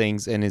his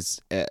things and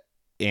his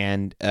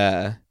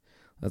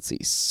let's see,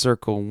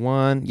 Circle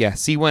 1, yeah,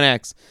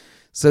 C1X.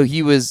 So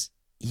he was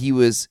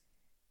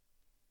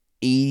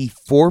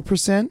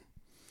 84%,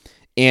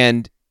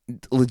 and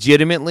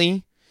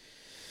legitimately,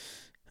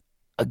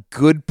 a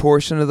good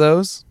portion of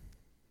those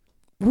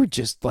were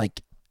just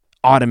like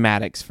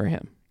automatics for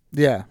him.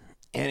 Yeah,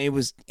 and it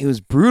was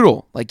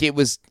brutal. Like you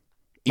were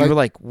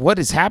like, what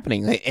is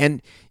happening?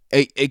 And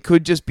it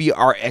could just be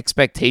our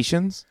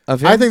expectations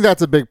of him. I think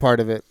that's a big part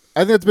of it.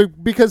 I think it's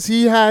big because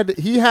he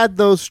had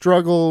those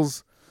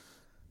struggles,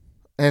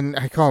 and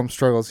I call them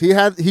struggles.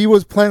 He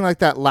was playing like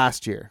that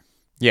last year.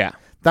 Yeah,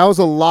 that was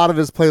a lot of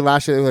his play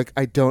last year. Like,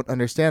 I don't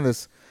understand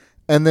this,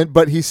 and then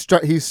but he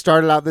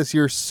started out this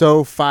year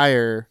so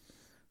fire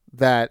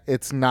that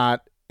it's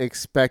not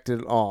expected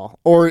at all,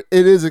 or it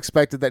is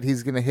expected that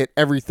he's going to hit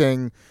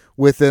everything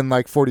within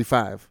like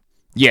 45.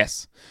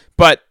 Yes,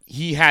 but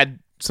he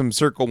had some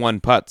Circle 1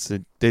 putts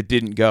that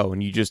didn't go,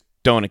 and you just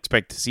don't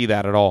expect to see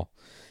that at all.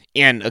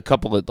 And a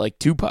couple of like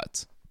 2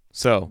 putts.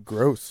 So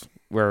gross.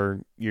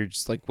 Where you're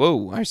just like,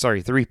 whoa, I'm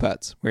sorry, 3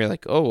 putts. Where you're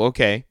like, oh,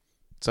 okay.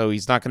 So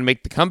he's not going to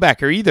make the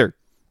comebacker either.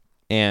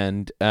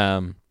 And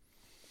so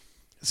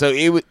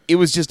it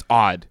was just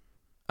odd.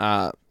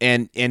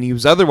 And he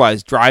was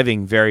otherwise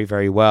driving very,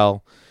 very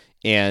well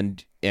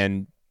and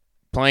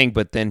playing,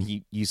 but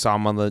then you saw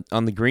him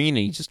on the green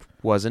and he just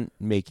wasn't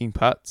making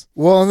putts.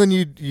 Well, and then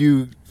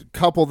you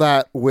couple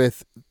that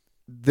with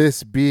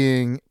this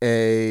being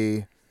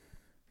a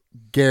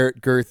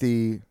Garrett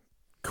Girthy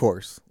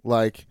course.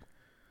 Like,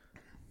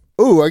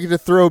 ooh, I get to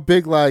throw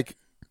big like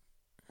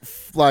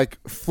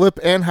flip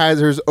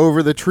Anheisers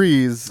over the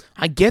trees.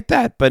 I get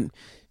that, but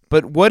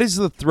what is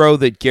the throw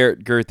that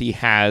Garrett Girthy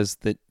has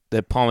that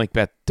Paul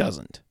McBeth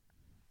doesn't?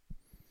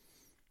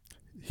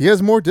 He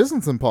has more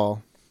distance than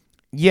Paul.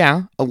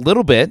 Yeah, a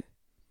little bit,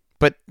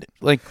 but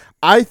like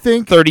I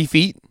think 30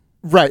 feet.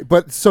 Right,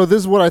 but so this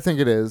is what I think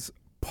it is.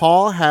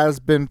 Paul has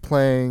been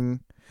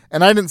playing,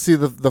 and I didn't see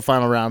the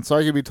final round, so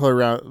I could be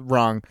totally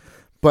wrong,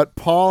 but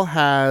Paul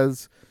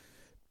has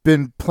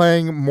been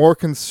playing more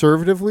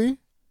conservatively,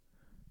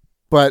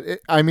 but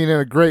in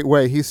a great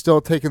way. He's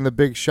still taking the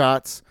big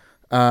shots.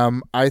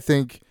 I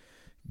think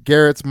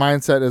Garrett's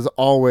mindset is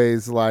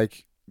always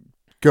like,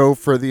 go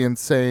for the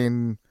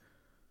insane,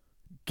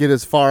 get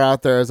as far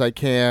out there as I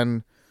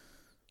can.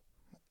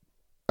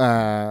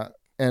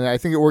 And I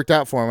think it worked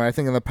out for him. And I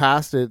think in the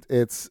past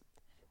it's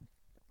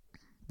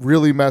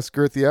really messed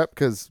Girthy up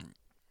because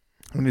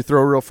when you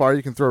throw real far,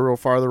 you can throw real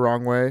far the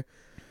wrong way.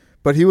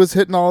 But he was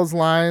hitting all his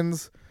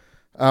lines.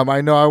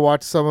 I know I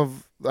watched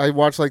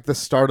like the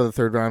start of the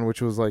third round,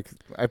 which was like,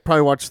 I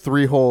probably watched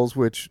 3 holes,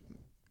 which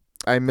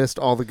I missed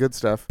all the good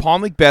stuff. Paul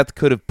McBeth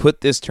could have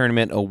put this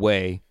tournament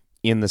away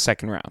in the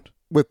second round.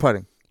 With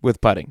putting.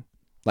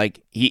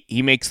 Like,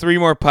 he makes 3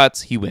 more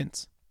putts, he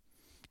wins.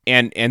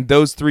 And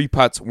those 3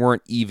 putts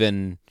weren't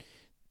even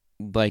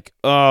like,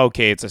 oh,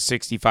 okay, it's a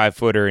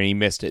 65-footer and he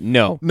missed it.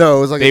 No, it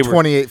was like a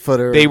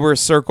 28-footer. They were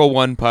circle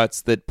 1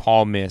 putts that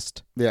Paul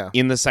missed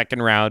in the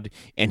second round,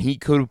 and he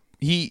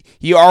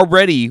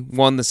already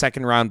won the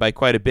second round by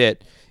quite a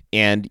bit.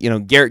 And,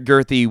 Garrett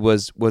Girthy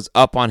was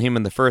up on him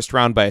in the first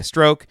round by a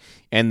stroke,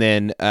 and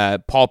then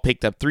Paul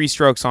picked up 3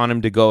 strokes on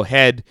him to go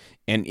ahead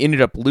and ended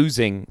up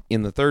losing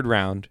in the third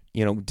round,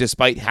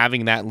 despite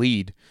having that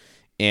lead.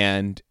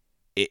 And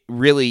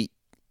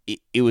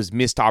it was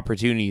missed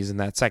opportunities in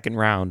that second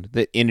round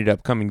that ended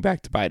up coming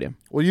back to bite him.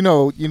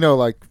 Well,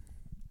 like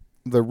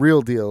the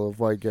real deal of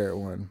why Garrett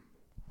won.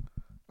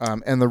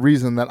 And the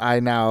reason that I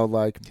now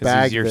like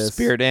bag he's your this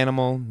spirit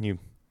animal.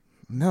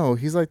 No,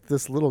 he's like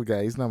this little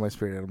guy. He's not my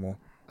spirit animal.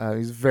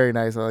 He's very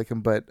nice. I like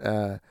him, but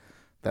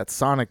that's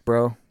Sonic,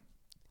 bro.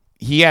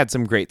 He had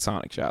some great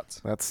Sonic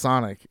shots. That's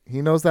Sonic.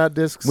 He knows that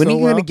disc. When so are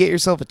you well. going to get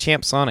yourself a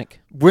Champ Sonic?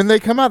 When they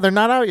come out, they're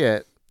not out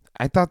yet.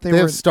 I thought they were.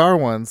 were. Have Star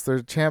ones. Their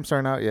Champs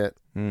aren't out yet.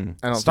 I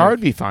don't. Star would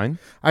be fine.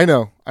 I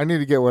know. I need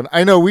to get one.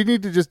 I know. We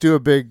need to just do a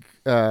big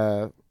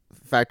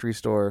factory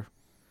store.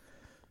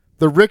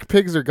 The Rick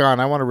Pigs are gone.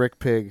 I want a Rick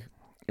Pig.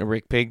 A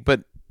Rick Pig,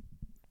 but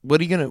what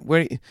are you gonna?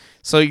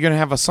 So you're gonna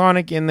have a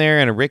Sonic in there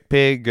and a Rick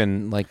Pig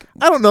and like.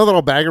 I don't know that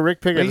I'll bag a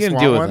Rick Pig. What are you gonna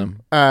do with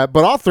them?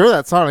 But I'll throw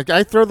that Sonic.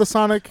 I throw the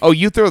Sonic. Oh,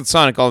 you throw the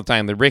Sonic all the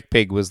time. The Rick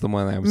Pig was the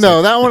one that I was.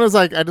 No, that one is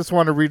like I just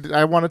want to read.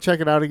 I want to check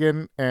it out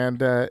again,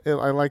 and I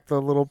like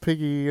the little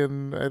piggy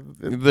and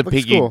the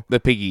piggy. Cool. The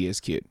piggy is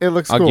cute. It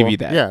looks. I'll cool. give you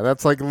that. Yeah,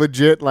 that's like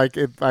legit. Like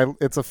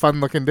it's a fun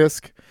looking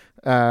disc.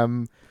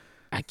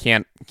 I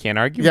can't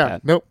argue with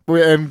that. Nope.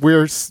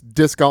 We're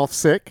disc golf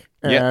sick,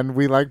 and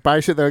we like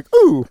buy shit. They're like,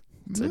 ooh.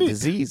 It's a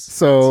disease.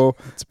 So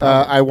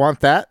I want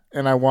that,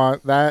 and I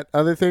want that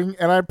other thing,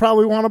 and I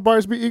probably want a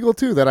Barsby Eagle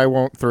too that I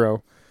won't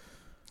throw.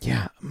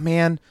 Yeah,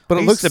 man. But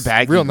it looks to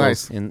bag real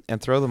Eagles nice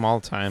and throw them all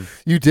the time.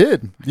 You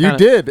did,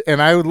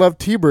 and I would love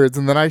T-Birds,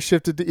 and then I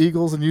shifted to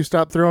Eagles, and you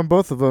stopped throwing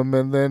both of them,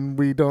 and then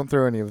we don't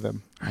throw any of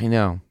them. I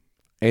know.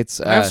 I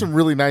have some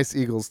really nice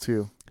Eagles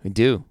too. We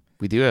do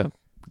have.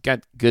 We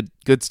got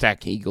good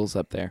stack Eagles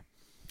up there.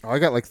 Oh, I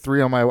got like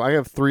 3 on my. I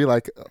have 3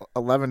 like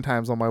 11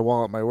 times on my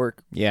wall at my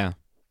work. Yeah.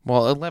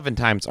 Well, 11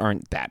 times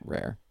aren't that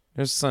rare.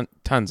 There's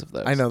tons of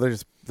those. I know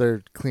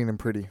they're clean and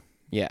pretty.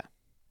 Yeah,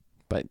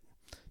 but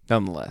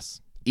nonetheless,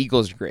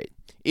 Eagles are great.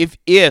 If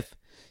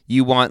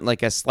you want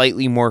like a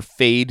slightly more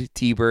fade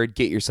T-Bird,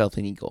 get yourself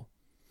an Eagle,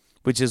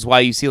 which is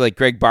why you see like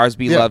Greg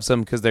Barsby loves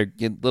them because they're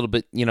a little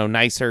bit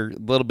nicer, a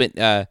little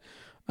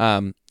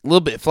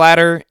bit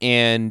flatter,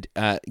 and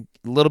a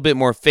little bit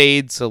more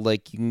fade. So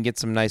like you can get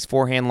some nice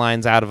forehand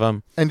lines out of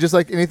them. And just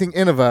like anything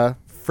Innova,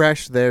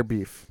 fresh their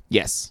beef.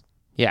 Yes.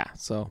 Yeah,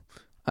 so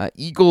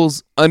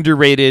Eagles,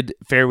 underrated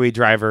fairway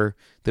driver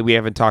that we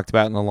haven't talked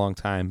about in a long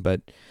time.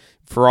 But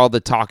for all the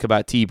talk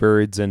about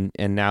T-Birds and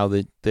now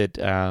that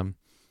Paul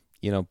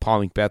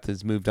McBeth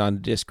has moved on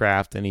to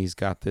Discraft and he's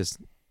got this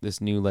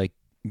new like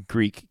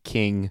Greek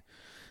king.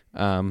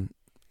 Oh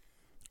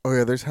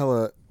yeah, there's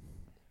hella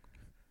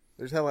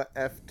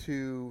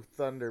F2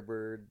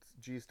 Thunderbirds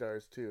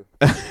G-Stars too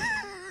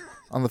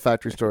on the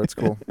factory store. It's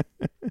cool.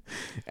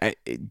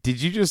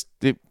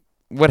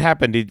 What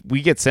happened? Did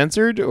we get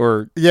censored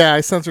or? Yeah,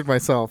 I censored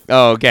myself.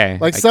 Oh, okay.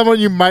 Like someone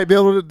you might be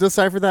able to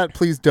decipher that.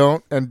 Please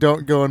don't, and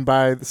don't go and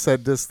buy the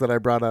said disc that I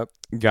brought up.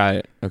 Got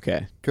it.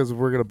 Okay. Because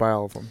we're gonna buy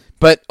all of them.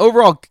 But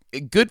overall,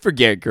 good for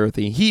Garrett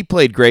Girthy. He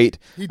played great.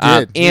 He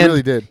did. He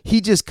really did.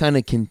 He just kind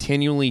of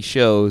continually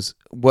shows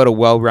what a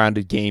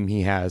well-rounded game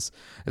he has.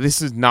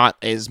 This is not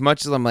as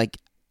much as I'm like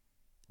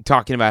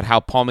talking about how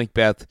Paul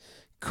McBeth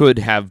could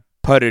have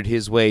putted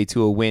his way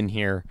to a win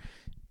here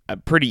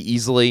pretty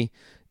easily.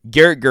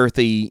 Garrett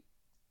Girthy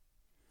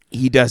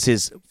he does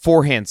his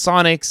forehand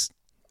sonics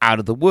out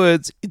of the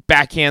woods,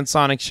 backhand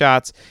sonic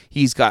shots.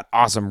 He's got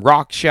awesome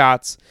rock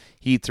shots.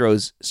 He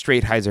throws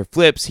straight hyzer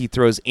flips. He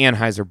throws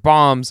anhyzer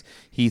bombs.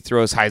 He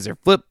throws hyzer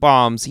flip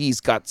bombs.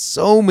 He's got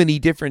so many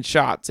different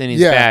shots in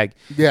his bag.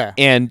 Yeah.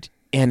 And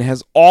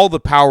has all the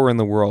power in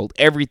the world,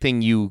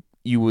 everything you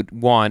would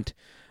want.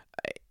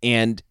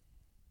 And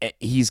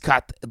he's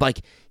got,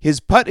 like, his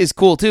putt is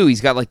cool too.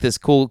 He's got like this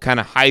cool kind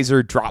of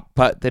hyzer drop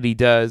putt that he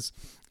does.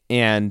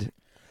 And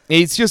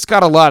he's just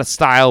got a lot of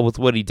style with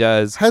what he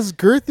does. Has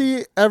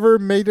Girthy ever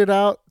made it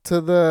out to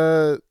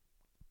the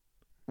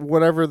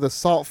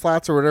salt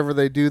flats or whatever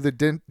they do,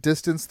 the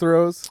distance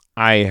throws?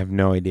 I have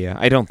no idea.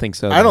 I don't think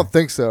so. I don't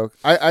think so.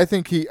 I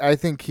think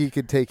he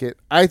could take it.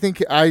 I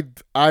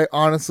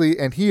honestly,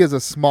 and he is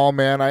a small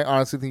man, I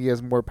honestly think he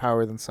has more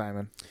power than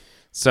Simon.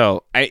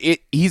 So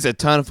he's a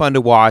ton of fun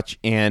to watch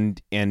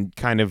and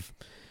kind of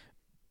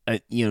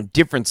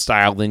different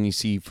style than you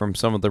see from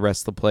some of the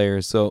rest of the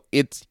players. So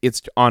it's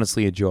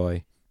honestly a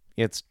joy.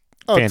 It's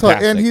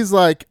fantastic. And he's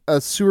like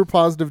a super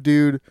positive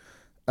dude.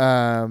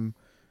 I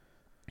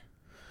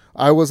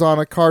was on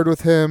a card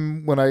with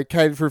him when I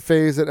caddied for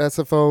FaZe at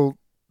SFO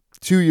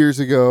 2 years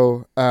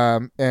ago,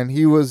 and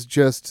he was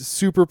just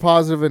super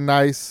positive and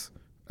nice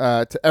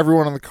to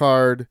everyone on the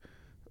card.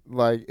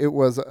 Like, it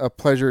was a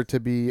pleasure to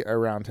be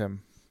around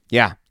him.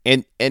 Yeah,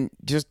 and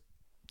just,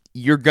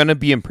 you're going to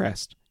be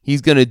impressed.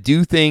 He's going to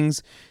do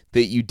things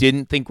that you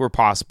didn't think were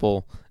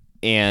possible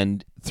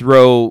and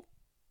throw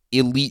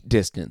elite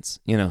distance.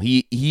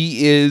 He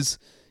is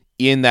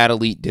in that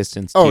elite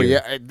distance tier. Oh,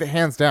 yeah,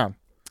 hands down.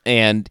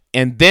 And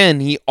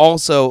then he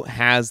also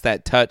has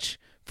that touch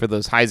for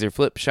those hyzer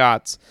flip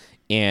shots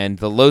and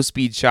the low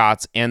speed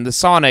shots and the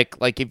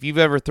sonic. Like, if you've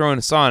ever thrown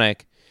a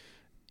sonic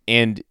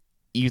and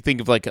you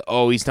think of like,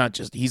 oh,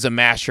 he's a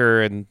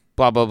masher and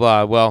blah, blah,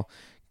 blah. Well,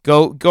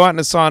 go out in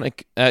a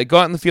sonic, go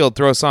out in the field,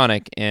 throw a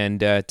sonic, and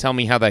tell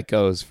me how that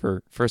goes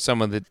for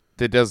someone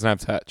that doesn't have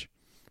touch.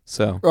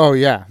 So. Oh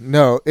yeah,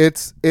 no,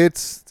 it's,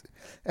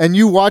 and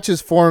you watch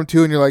his form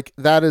too, and you're like,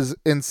 that is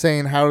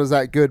insane. How is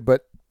that good?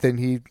 But then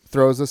he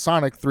throws a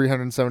sonic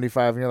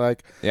 375, and you're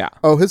like, yeah,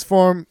 oh, his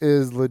form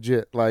is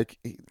legit. Like,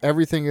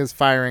 everything is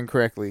firing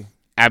correctly.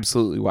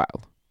 Absolutely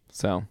wild.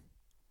 So,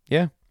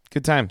 yeah,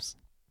 good times.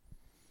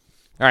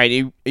 All right,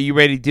 are you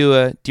ready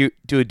to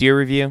do a deer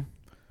review?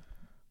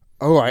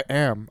 Oh, I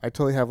am. I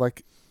totally have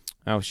like.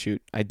 Oh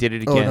shoot! I did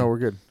it again. Oh no, we're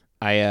good.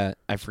 I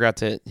forgot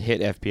to hit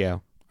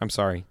FPO. I'm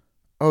sorry.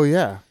 Oh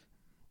yeah.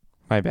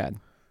 My bad.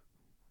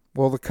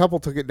 Well, the couple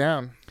took it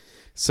down.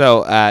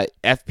 So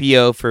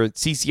FPO for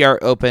CCR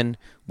Open,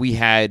 we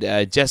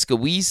had Jessica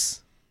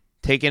Weiss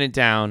taking it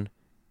down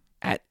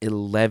at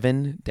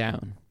 11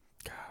 down.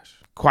 Gosh,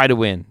 quite a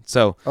win.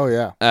 So. Oh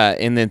yeah.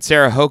 And then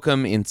Sarah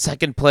Hokum in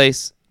second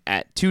place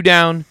at 2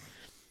 down,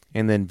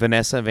 and then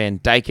Vanessa Van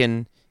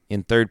Dyken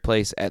in third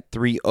place at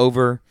 3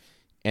 over,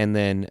 and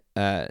then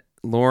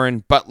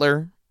Lauren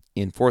Butler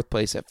in fourth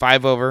place at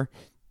 5 over,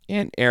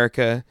 and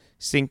Erica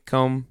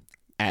Stincombe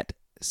at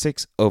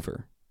 6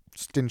 over.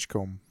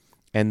 Stinchcombe.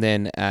 And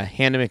then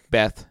Hannah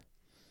Macbeth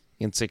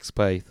in sixth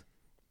place.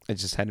 I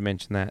just had to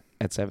mention that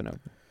at 7 over.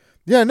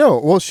 Yeah, no.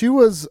 Well,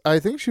 I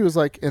think she was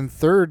like in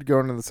third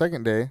going into the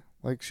second day.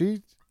 Like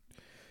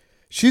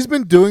she's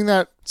been doing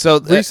that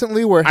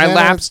recently. Where I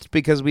lapsed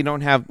because we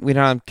don't have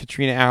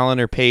Katrina Allen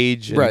or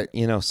Paige, and, right?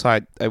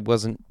 So I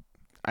wasn't.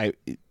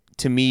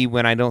 To me,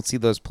 when I don't see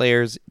those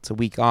players, it's a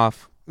week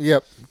off.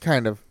 Yep,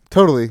 kind of,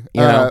 totally.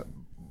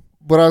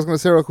 What I was going to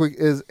say real quick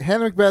is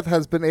Hannah Macbeth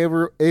has been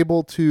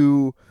able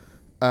to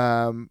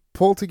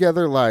pull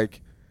together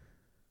like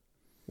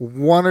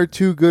 1 or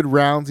 2 good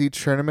rounds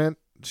each tournament.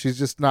 She's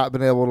just not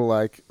been able to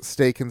like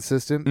stay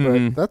consistent,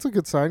 but that's a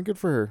good sign. Good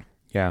for her.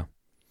 Yeah.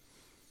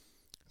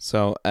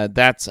 So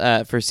that's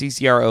for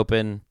CCR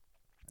Open.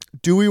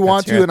 Do we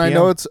want to? And I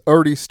know it's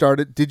already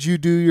started. Did you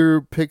do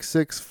your pick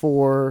 6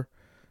 for?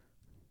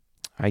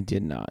 I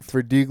did not.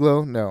 For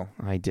DGLO? No,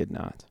 I did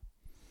not.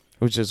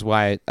 Which is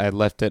why I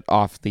left it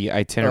off the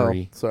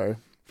itinerary. Oh, sorry.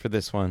 For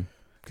this one,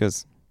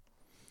 because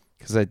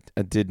I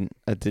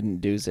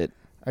didn't do it.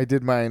 I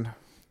did mine.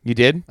 You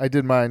did? I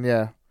did mine.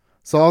 Yeah.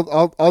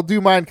 So I'll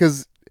do mine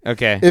because.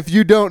 Okay. If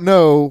you don't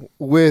know,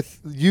 with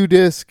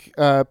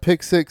UDisc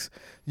pick 6,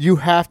 you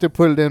have to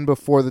put it in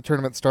before the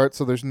tournament starts.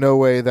 So there's no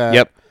way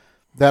that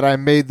that I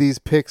made these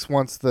picks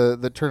once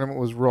the tournament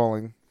was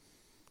rolling.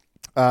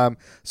 So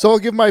I'll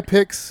give my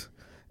picks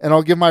and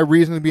I'll give my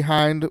reasoning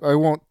behind. I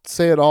won't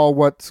say at all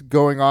what's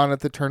going on at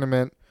the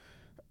tournament.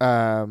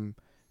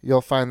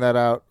 You'll find that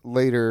out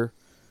later.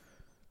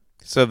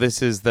 So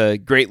this is the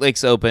Great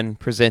Lakes Open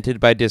presented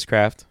by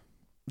Discraft.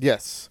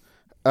 Yes.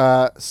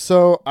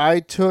 So I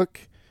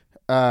took.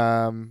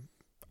 I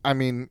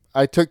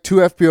took 2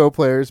 FBO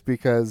players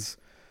because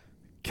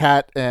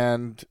Kat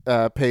and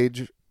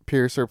Paige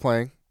Pierce are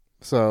playing.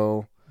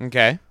 So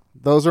okay,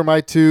 those are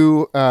my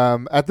 2.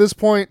 At this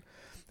point,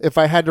 if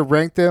I had to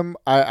rank them,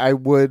 I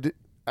would.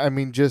 I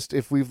mean, just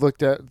if we've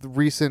looked at the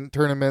recent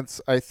tournaments,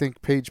 I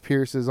think Paige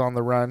Pierce is on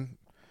the run.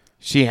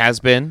 She has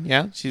been,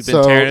 yeah. She's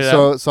been tearing it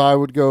up. So I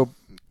would go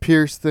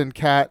Pierce, then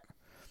Cat.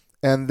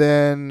 And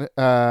then,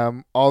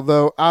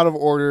 although out of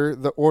order,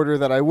 the order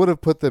that I would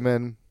have put them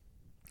in,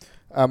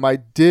 I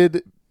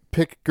did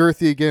pick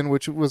Girthy again,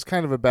 which was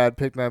kind of a bad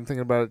pick. Now I'm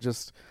thinking about it,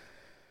 just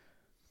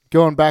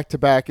going back to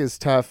back is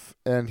tough.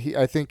 And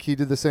I think he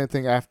did the same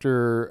thing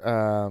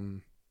after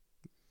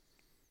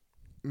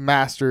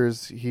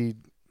Masters. He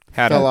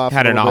fell off.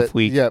 Had an off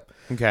week. Yep.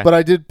 Okay. But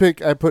I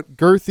put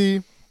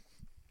Girthy.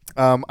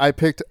 I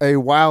picked a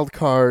wild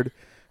card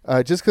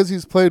just because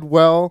he's played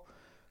well.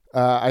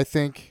 I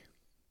think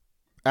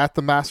at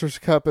the Masters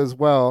Cup as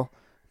well.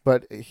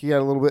 But he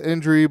had a little bit of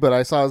injury, but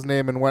I saw his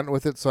name and went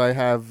with it. So I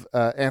have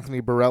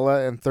Anthony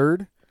Barella in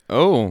third.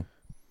 Oh,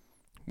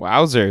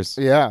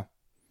 wowzers. Yeah.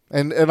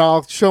 And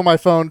I'll show my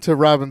phone to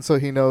Robin so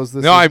he knows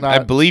this. I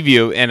believe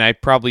you, and I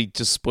probably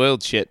just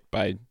spoiled shit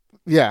by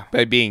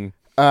being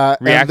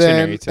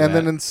reactionary to that. And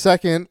then in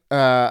second,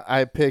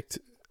 I picked,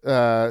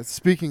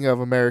 speaking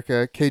of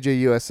America, KJ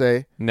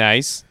USA.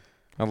 Nice.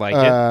 I like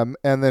it.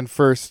 And then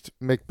first,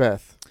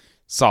 Macbeth.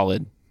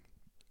 Solid.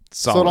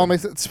 So it all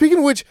makes sense. Speaking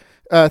of which,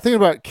 thinking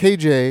about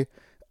KJ,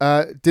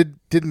 did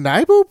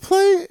Naibo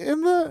play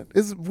in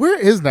the? Where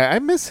is Naibo? I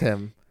miss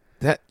him.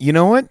 You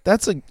know what?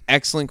 That's an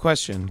excellent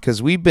question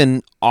because we've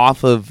been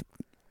off of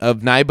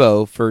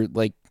Naibo for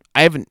like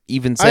I haven't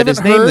even said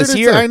his name this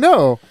year. I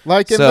know,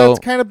 and that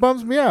kind of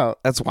bums me out.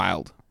 That's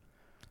wild.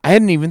 I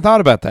hadn't even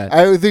thought about that.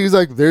 I think he's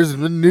like, there's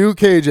a new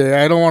KJ.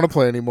 I don't want to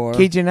play anymore.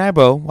 KJ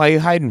Naibo, why are you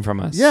hiding from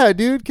us? Yeah,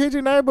 dude,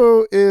 KJ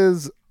Naibo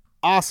is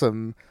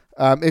awesome.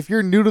 If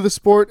you're new to the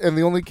sport and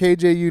the only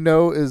KJ you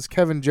know is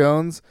Kevin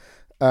Jones,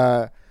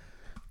 go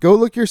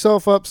look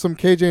yourself up some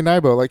KJ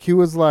Naibo. Like he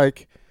was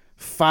like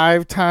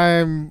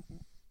 5-time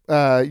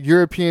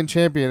European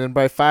champion, and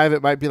by 5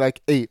 it might be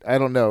like 8. I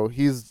don't know.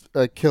 He's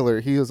a killer.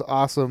 He is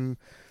awesome.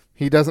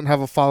 He doesn't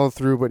have a follow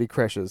through, but he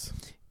crushes.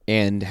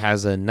 And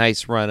has a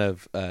nice run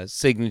of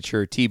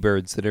signature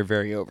T-birds that are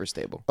very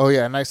overstable. Oh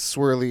yeah, nice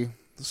swirly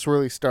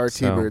star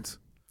T-birds.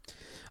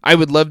 I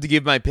would love to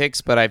give my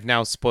picks, but I've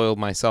now spoiled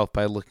myself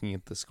by looking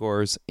at the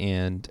scores,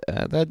 and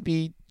that'd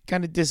be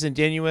kind of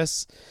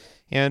disingenuous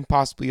and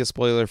possibly a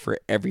spoiler for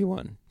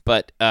everyone.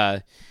 But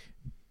I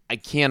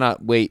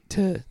cannot wait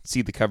to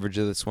see the coverage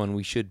of this one.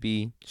 We should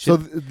be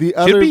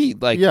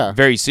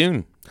very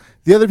soon.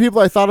 The other people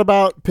I thought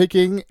about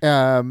picking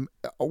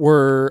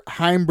were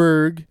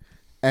Heimberg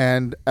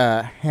and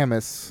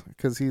Hammes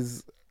because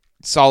he's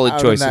solid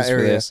choices for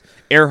this.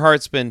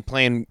 Earhart's been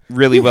playing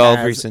really well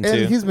of recent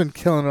too. He's been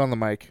killing it on the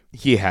mic.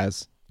 He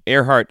has.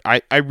 Earhart,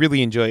 I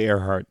really enjoy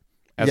Earhart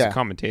as a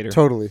commentator.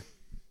 Totally.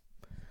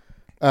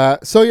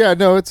 It's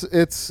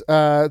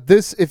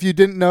this, if you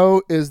didn't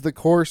know, is the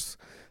course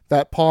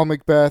that Paul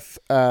Macbeth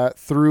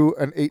threw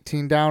an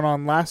 18 down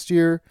on last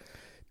year.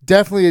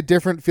 Definitely a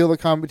different field of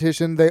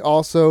competition. They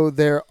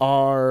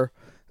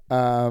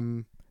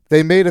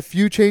made a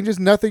few changes,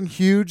 nothing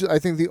huge. I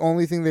think the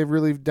only thing they've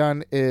really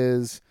done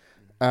is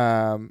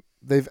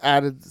they've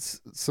added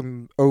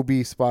some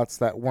OB spots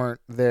that weren't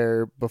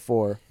there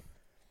before.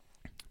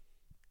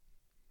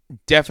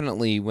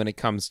 Definitely when it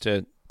comes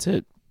to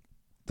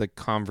the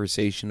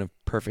conversation of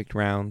perfect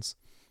rounds,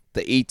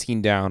 the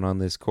 18 down on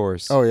this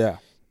course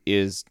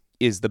is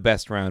the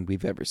best round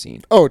we've ever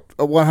seen. Oh,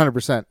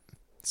 100%.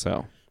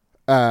 So,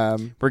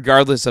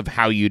 regardless of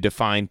how you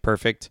define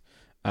perfect,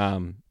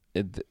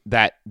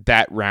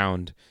 that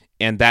round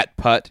and that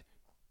putt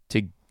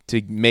to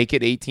make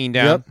it 18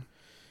 down,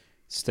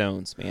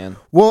 stones, man.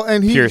 Well,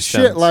 and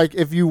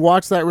if you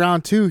watch that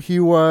round too, he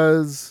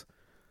was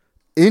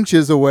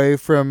inches away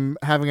from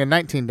having a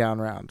 19 down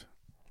round.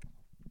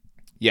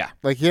 Yeah.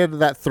 Like he had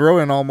that throw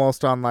in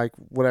almost on 5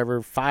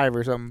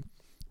 or something.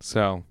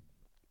 So,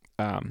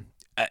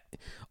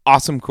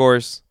 awesome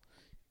course.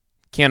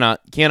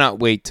 Cannot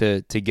wait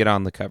to get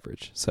on the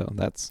coverage. So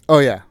that's. Oh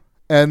yeah.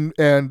 And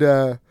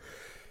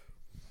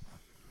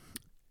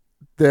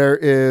there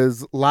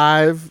is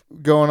live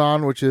going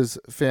on, which is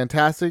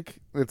fantastic.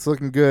 It's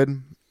looking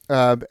good.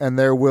 And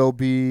there will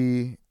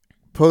be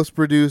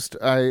post-produced,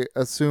 I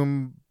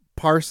assume,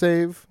 par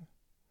save.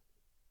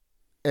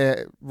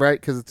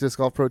 Right? Because it's Disc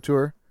Golf Pro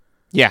Tour.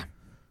 Yeah.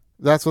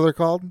 That's what they're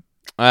called?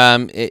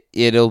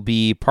 It'll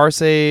be par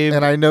save.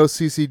 And I know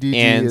CCDG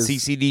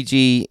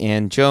CCDG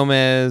and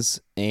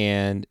Jomez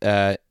and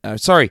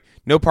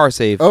no par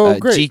save.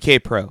 Great.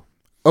 GK Pro.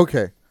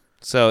 Okay.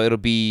 So it'll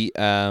be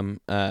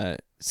CCDG,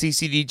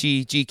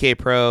 GK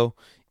Pro,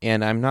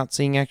 and I'm not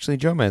seeing actually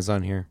Jomez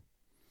on here.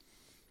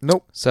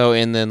 Nope. So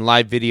and then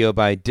live video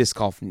by Disc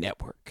Golf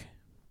Network.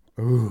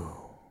 Ooh.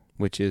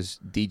 Which is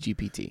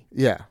DGPT.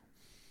 Yeah.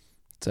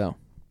 So.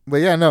 But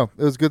yeah, no,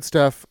 it was good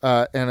stuff.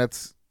 And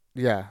it's,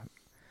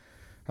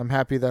 I'm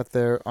happy that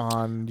they're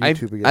on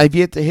YouTube again. I've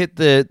yet to hit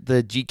the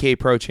GK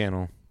Pro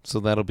channel, so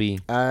that'll be.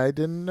 I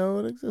didn't know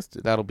it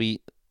existed. That'll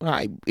be.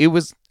 It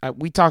was.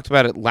 We talked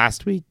about it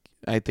last week.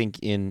 I think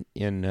in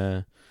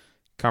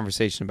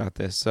conversation about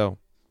this. So.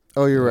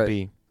 Oh, you're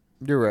right.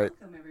 You're right.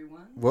 Welcome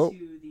everyone Whoa.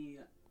 to the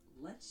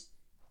Let's.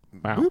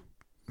 Wow. Whoop.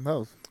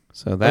 No.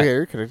 So that. Okay,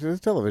 you're connected to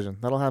television.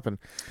 That'll happen.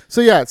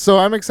 So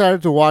I'm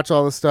excited to watch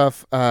all this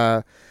stuff.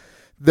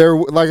 There,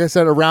 like I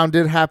said, a round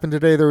did happen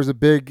today. There was a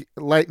big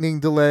lightning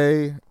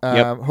delay.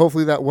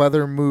 Hopefully that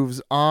weather moves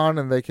on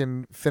and they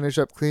can finish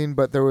up clean.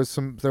 But there was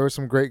some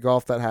great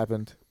golf that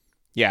happened.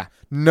 Yeah.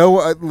 No,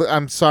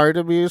 I'm sorry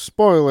to be a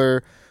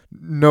spoiler.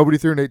 Nobody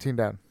threw an 18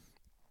 down.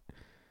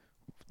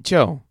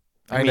 Joe,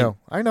 I know.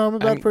 I'm a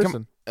bad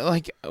person.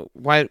 Why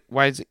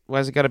is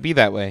it got to be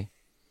that way?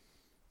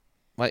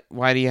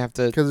 Why do you have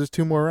to? Because there's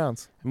 2 more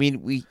rounds. I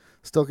mean, we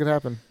still could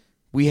happen.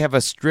 We have a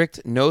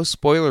strict no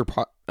spoiler,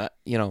 policy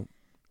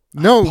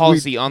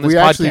on this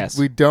podcast.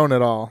 We don't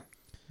at all.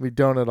 We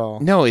don't at all.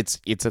 No, it's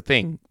a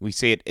thing. We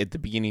say it at the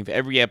beginning of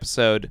every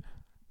episode.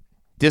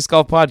 Disc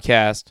Golf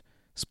Podcast,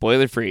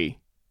 spoiler free.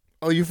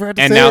 Oh, you forgot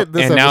to say it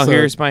this episode. Now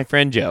here's my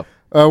friend Joe.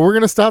 We're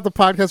going to stop the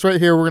podcast right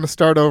here. We're going to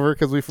start over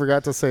because we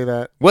forgot to say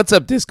that. What's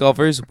up, disc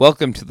golfers?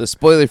 Welcome to the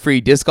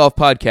spoiler-free Disc Golf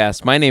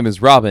Podcast. My name is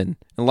Robin.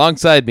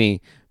 Alongside me,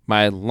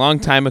 my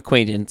longtime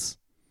acquaintance,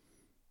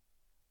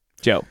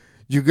 Joe.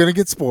 You're going to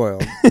get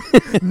spoiled.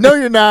 No,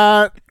 you're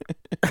not.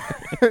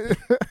 All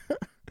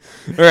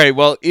right,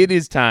 well, it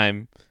is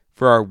time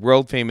for our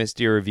world-famous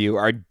beer review,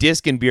 our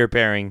disc and beer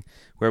pairing,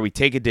 where we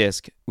take a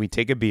disc, we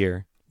take a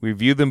beer, we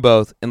review them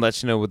both, and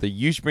let you know whether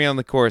you should be on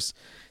the course.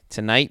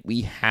 Tonight,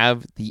 we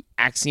have the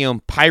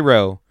Axiom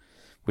Pyro,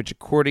 which,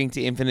 according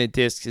to Infinite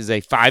Discs, is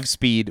a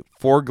 5-speed,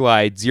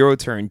 4-glide,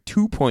 0-turn,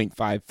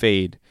 2.5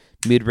 fade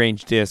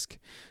mid-range disc.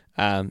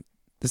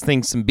 This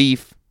thing's some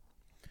beef.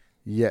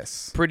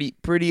 Yes. Pretty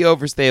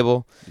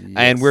overstable. Yes.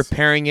 And we're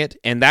pairing it,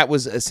 and that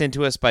was sent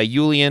to us by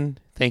Julian.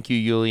 Thank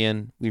you,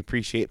 Julian. We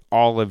appreciate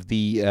all of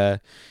the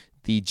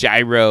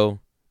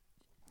gyro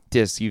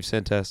discs you've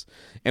sent us.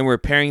 And we're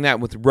pairing that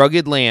with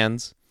Rugged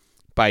Lands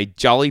by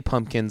Jolly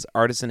Pumpkin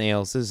Artisan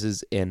Ales. This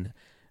is in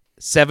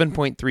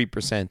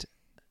 7.3%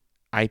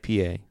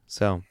 IPA.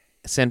 So,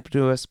 sent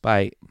to us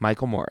by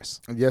Michael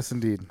Morris. Yes,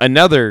 indeed.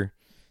 Another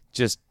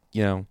just,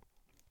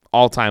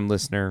 all-time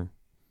listener,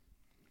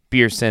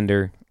 beer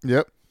sender.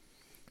 Yep.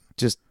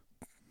 Just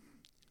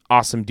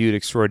awesome dude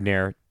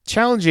extraordinaire.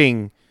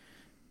 Challenging,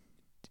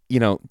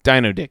 Dino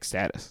Dick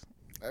status.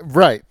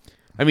 Right.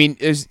 I mean,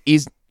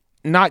 he's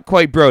not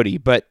quite Brody,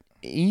 but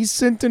he's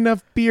sent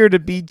enough beer to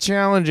be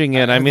challenging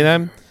it. I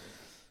mean,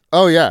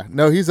 Oh yeah,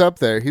 no, he's up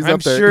there. He's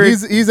up there. Sure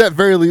he's at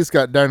very least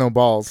got dino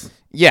balls.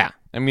 Yeah,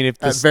 I mean, at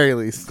very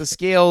least the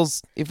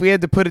scales. If we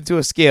had to put it to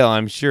a scale,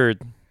 I'm sure.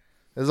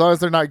 As long as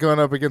they're not going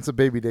up against a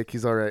baby dick,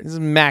 he's all right. This is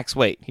max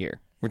weight here.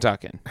 We're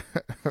talking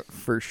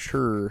for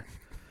sure.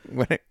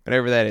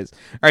 Whatever that is.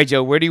 All right,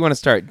 Joe. Where do you want to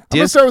start? I'm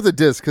gonna start with the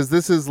disc because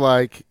this is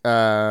like,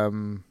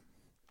 this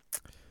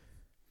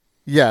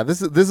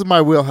is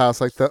my wheelhouse.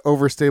 Like the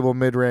overstable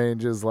mid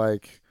range is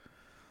like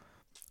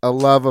a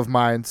love of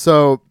mine.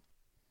 So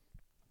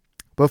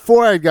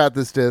before I got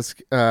this disc,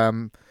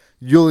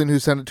 Julian, who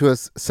sent it to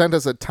us, sent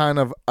us a ton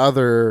of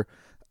other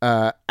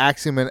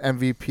Axiom and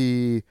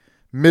MVP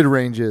mid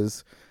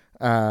ranges.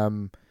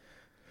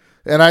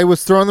 And I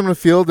was throwing them in the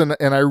field, and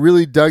I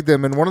really dug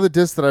them. And one of the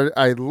discs that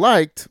I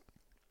liked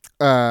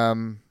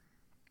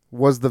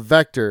was the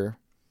Vector.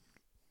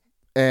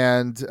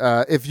 And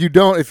if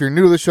you're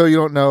new to the show, you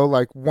don't know,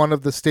 like one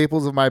of the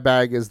staples of my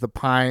bag is the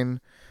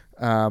Pine.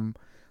 I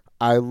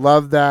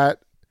love that.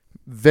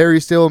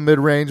 Very stable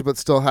mid-range, but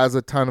still has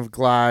a ton of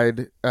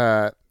glide,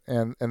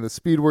 and the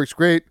speed works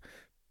great.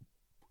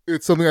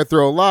 It's something I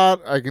throw a lot.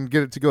 I can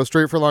get it to go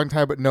straight for a long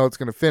time, but know it's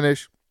going to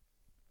finish.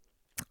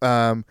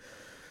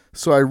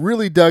 So I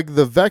really dug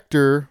the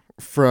Vector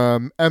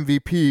from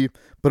MVP,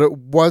 but it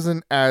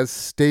wasn't as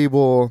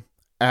stable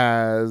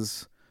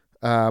as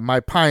my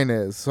Pine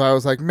is. So I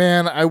was like,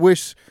 man, I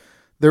wish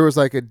there was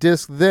like a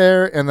disc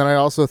there. And then I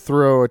also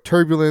throw a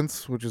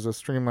Turbulence, which is a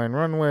streamline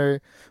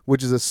runway,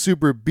 which is a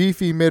super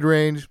beefy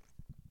mid-range.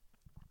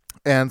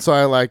 And so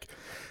I like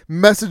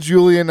message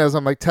Julian as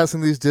I'm like testing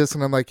these discs,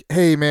 and I'm like,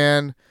 hey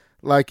man,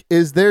 like,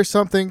 is there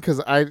something?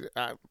 Because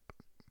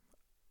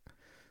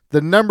the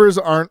numbers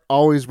aren't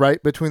always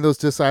right between those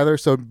discs either.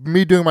 So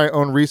me doing my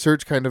own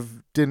research kind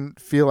of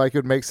didn't feel like it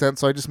would make sense.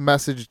 So I just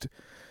messaged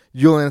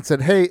Julian and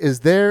said, hey,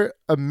 is there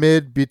a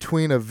mid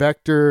between a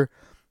Vector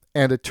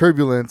and a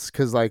Turbulence?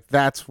 Because like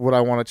that's what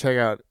I want to check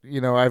out.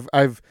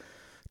 I've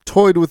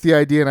toyed with the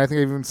idea, and I think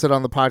I even said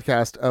on the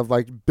podcast of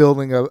like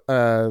building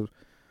a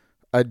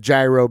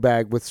gyro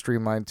bag with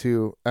Streamline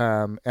too.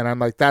 And I'm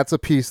like, that's a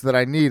piece that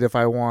I need if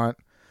I want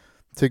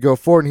to go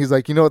forward. And he's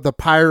like, the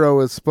Pyro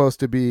is supposed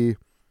to be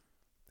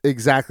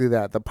exactly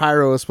that. The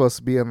Pyro is supposed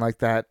to be in like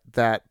that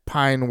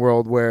Pine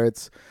world where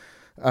it's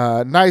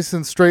nice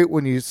and straight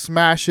when you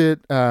smash it,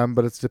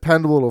 but it's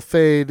dependable. It'll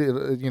fade.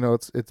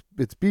 It's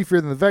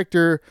beefier than the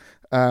Vector.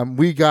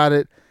 We got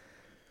it,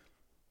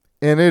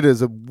 and it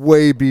is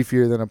way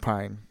beefier than a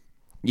Pine.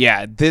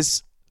 Yeah,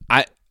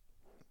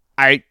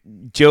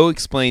 Joe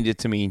explained it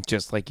to me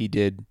just like he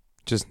did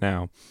just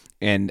now,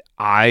 and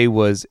I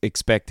was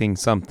expecting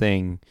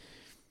something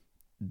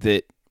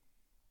that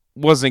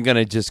wasn't going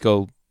to just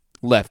go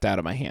left out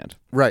of my hand.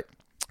 Right.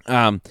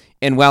 And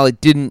while it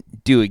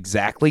didn't do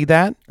exactly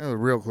that, it was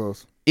real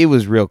close. it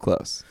was real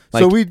close.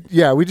 So we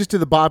just did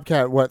the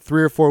Bobcat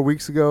 3 or 4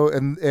 weeks ago,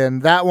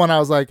 and that one I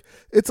was like,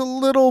 it's a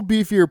little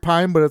beefier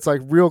pine, but it's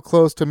like real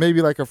close to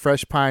maybe like a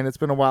fresh pine. It's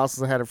been a while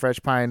since I had a fresh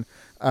pine.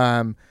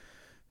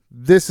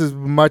 This is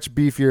much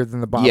beefier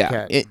than the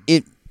Bobcat. Yeah,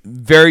 it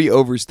very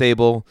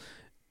overstable,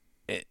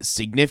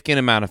 significant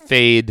amount of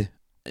fade,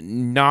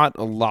 not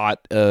a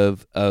lot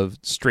of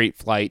straight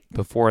flight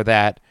before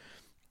that.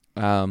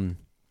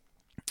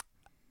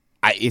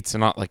 It's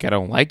not like I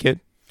don't like it.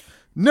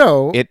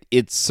 No,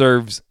 it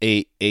serves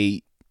a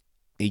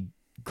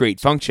great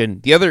function.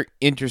 The other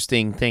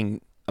interesting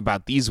thing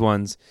about these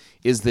ones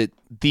is that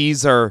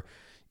these are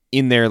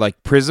in their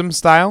like prism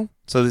style.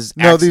 So this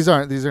these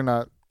aren't. These are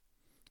not.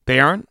 They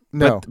aren't.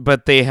 No,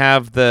 but they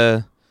have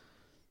the.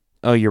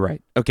 Oh, you're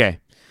right. Okay,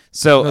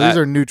 so these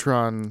are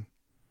neutron.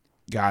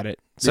 Got it.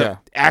 So Yeah.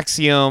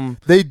 Axiom.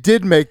 They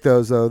did make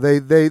those though.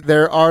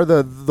 There are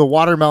the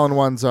watermelon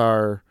ones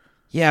are.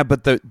 Yeah,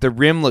 but the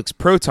rim looks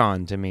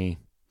proton to me.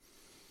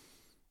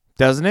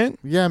 Doesn't it?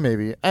 Yeah,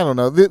 maybe. I don't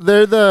know.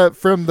 They're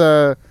from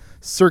the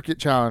circuit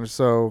challenge,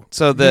 so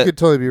you could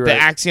totally be right. The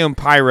Axiom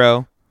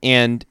Pyro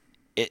and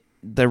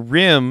the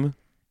rim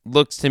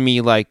looks to me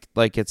like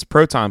it's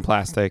proton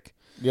plastic.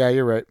 Yeah,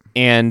 you're right.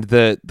 And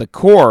the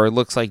core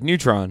looks like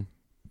neutron.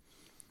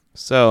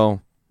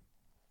 So,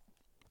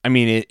 I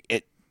mean,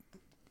 it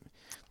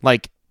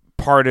like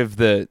part of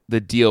the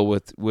deal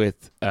with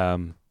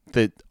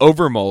the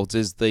overmolds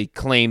is they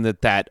claim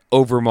that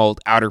overmold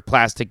outer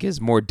plastic is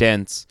more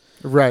dense.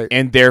 Right.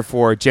 And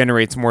therefore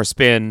generates more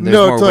spin. There's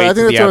more weight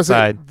to the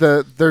outside.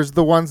 There's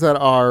the ones that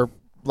are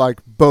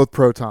like both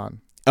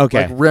proton.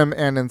 Okay. Like rim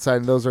and inside.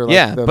 And those are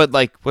like but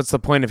like what's the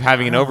point of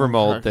having an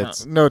overmold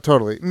that's No,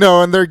 totally.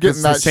 No, and they're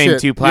getting that the same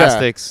shit. two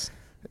plastics.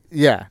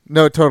 Yeah.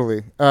 No,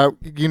 totally.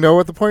 You know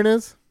what the point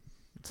is?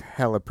 It's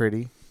hella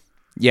pretty.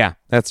 Yeah,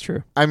 that's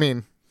true. I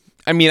mean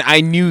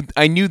I knew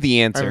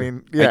the answer. I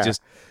mean, yeah.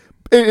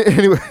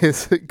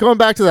 Anyways, going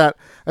back to that,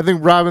 I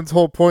think Robin's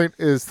whole point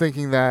is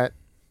thinking that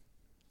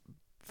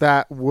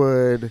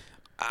would...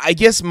 I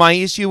guess my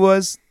issue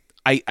was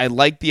I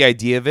like the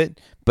idea of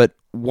it, but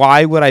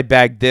why would I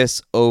bag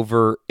this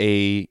over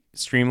a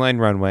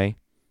streamlined runway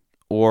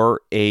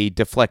or a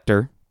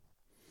deflector?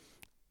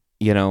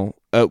 You know,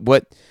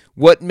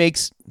 what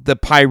makes the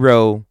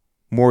Pyro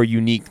more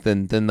unique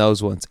than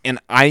those ones? And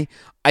I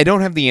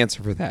don't have the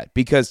answer for that,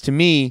 because to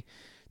me,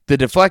 the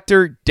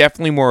deflector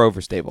definitely more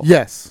overstable.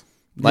 Yes.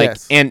 Like,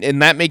 yes.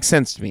 and that makes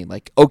sense to me.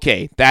 Like,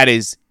 okay, that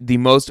is the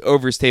most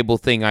overstable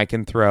thing I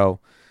can throw.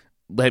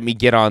 Let me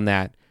get on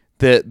that.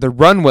 The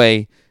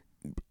runway,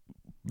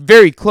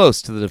 very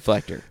close to the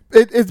deflector.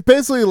 It's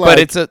basically like, but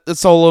it's a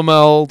solo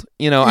meld.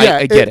 You know, yeah,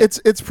 I get it.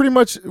 It's pretty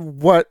much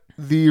what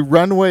the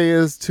runway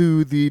is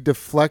to the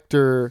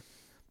deflector.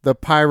 The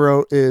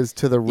Pyro is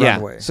to the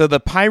runway. So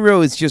the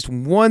Pyro is just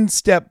one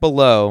step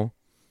below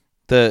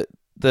the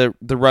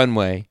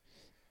runway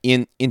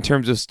in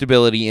terms of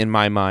stability in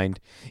my mind.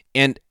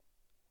 And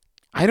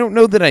I don't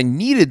know that I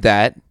needed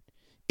that.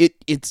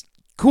 It's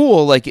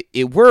cool, like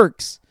it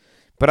works,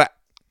 but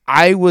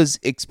I was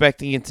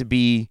expecting it to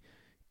be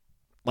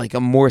like a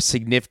more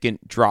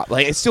significant drop.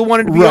 Like I still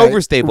wanted to be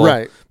overstable,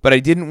 right, but I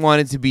didn't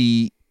want it to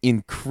be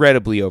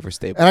incredibly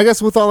overstable. And I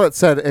guess with all that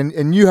said,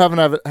 and you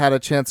haven't had a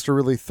chance to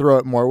really throw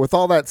it more. With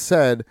all that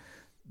said,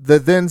 the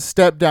then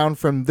step down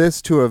from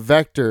this to a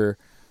vector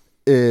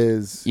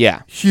is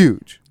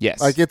huge. Yes.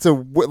 Like it's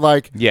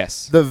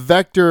yes. The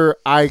vector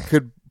I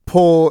could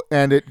pull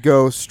and it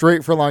go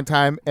straight for a long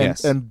time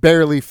and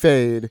barely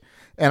fade.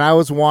 And I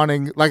was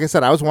wanting, like I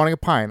said, I was wanting a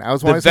pine. I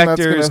was wanting something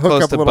that's going to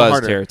hook up a little buzz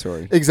harder.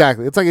 Territory.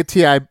 Exactly. It's like a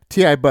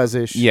TI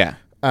buzz-ish. Yeah.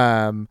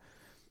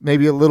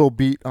 Maybe a little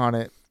beat on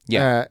it.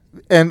 Yeah.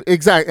 And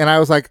I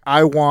was like,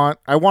 I want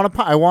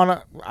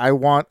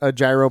a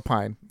gyro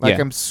pine. Like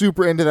I'm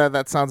super into that.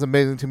 That sounds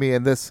amazing to me.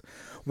 And this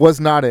was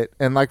not it.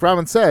 And like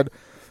Robin said,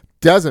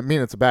 doesn't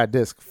mean it's a bad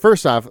disc.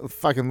 First off, it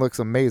fucking looks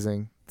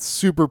amazing. It's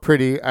super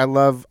pretty. I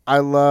love,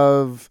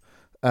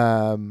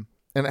 and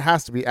it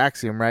has to be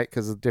Axiom, right?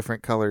 Because of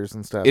different colors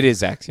and stuff. It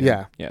is Axiom.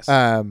 Yeah. Yes.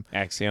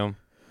 Axiom.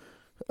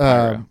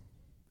 They're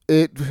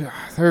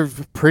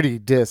pretty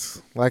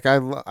discs. Like I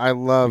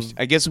love.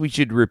 I guess we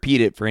should repeat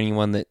it for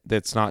anyone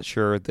that's not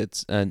sure,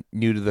 that's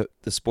new to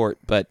the sport.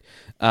 But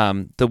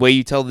the way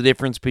you tell the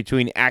difference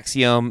between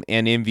Axiom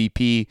and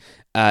MVP,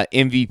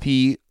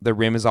 MVP, the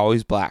rim is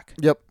always black.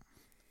 Yep.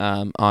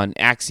 On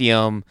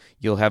Axiom,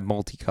 you'll have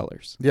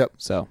multicolors. Yep.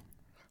 So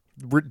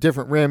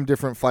different rim,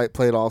 different flight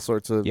plate, all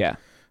sorts of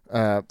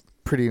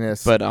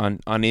prettiness. But on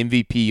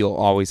MVP, you'll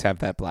always have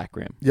that black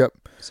rim. Yep.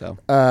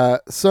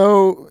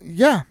 So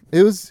yeah,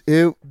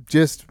 it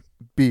just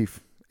beef.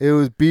 It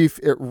was beef.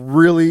 It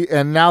really,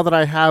 and now that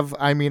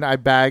I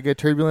bag a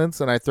Turbulence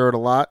and I throw it a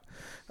lot.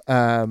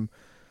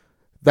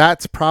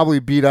 That's probably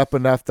beat up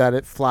enough that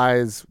it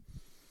flies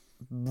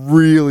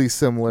really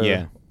similar.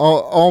 Yeah.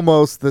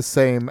 Almost the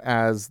same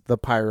as the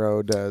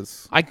Pyro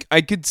does. I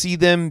could see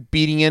them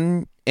beating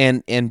in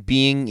and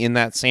being in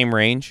that same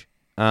range.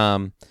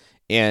 And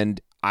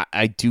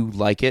I do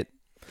like it.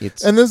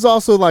 And this is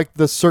also like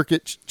the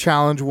circuit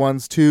challenge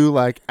ones too.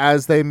 Like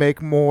as they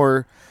make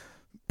more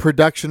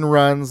production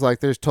runs, like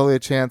there's totally a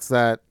chance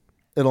that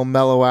it'll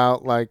mellow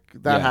out. Like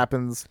that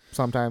happens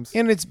sometimes.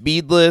 And it's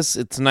beadless.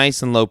 It's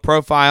nice and low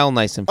profile,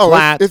 nice and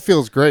flat. It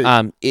feels great.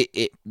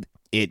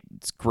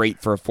 It's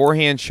great for a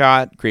forehand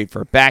shot, great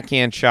for a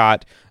backhand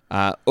shot,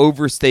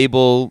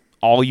 overstable,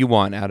 all you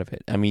want out of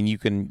it. I mean, you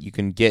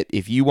can get,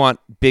 if you want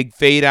big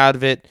fade out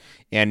of it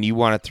and you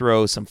want to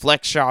throw some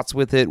flex shots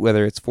with it,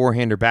 whether it's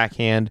forehand or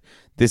backhand,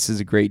 this is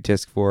a great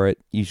disc for it.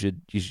 You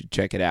should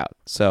check it out.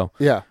 So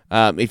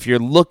if you're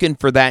looking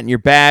for that in your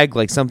bag,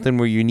 like something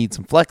where you need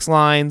some flex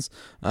lines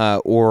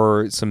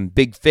or some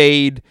big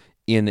fade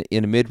in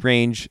a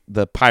mid-range,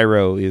 the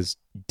Pyro is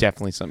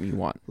definitely something you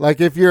want.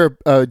 Like if you're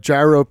a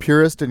gyro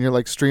purist and you're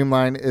like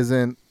Streamline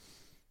isn't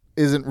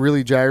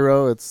really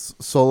gyro, it's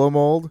solo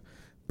mold,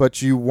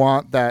 but you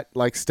want that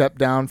like step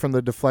down from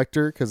the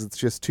deflector because it's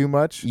just too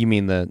much. You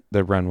mean the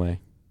runway?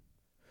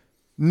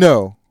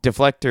 No.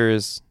 Deflector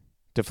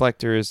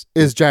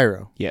is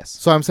gyro. Yes.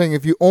 So I'm saying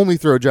if you only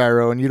throw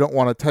gyro and you don't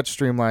want to touch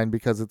Streamline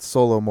because it's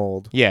solo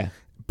mold. Yeah.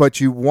 But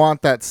you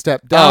want that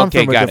step down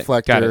from a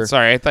deflector. Got it.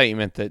 Sorry, I thought you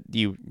meant that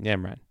you...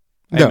 Never mind.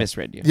 I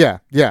misread you.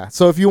 Yeah.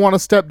 So if you want to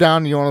step down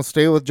and you want to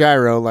stay with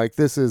gyro, like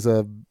this is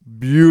a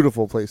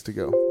beautiful place to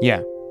go.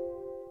 Yeah.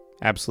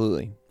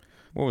 Absolutely.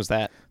 What was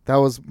that? That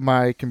was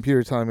my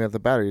computer telling me that the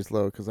battery's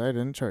low because I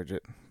didn't charge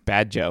it.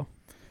 Bad Joe.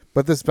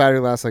 But this battery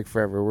lasts like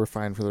forever. We're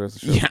fine for the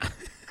rest of the show. Yeah.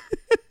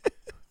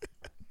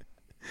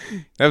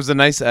 That was a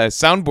nice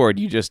soundboard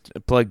you just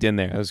plugged in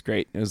there. That was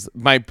great.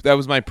 That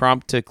was my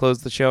prompt to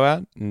close the show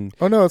out.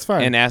 Oh no, it's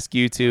fine. And ask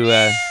you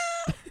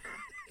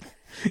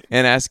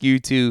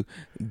to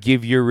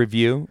give your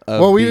review.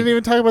 We didn't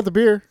even talk about the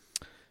beer.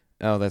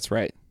 Oh, that's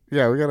right.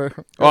 Yeah, we gotta.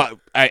 Well,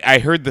 I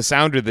heard the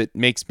sounder that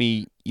makes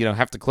me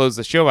have to close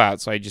the show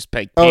out, so I just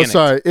panicked. Oh,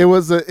 sorry. It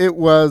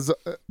was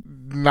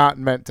not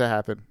meant to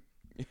happen.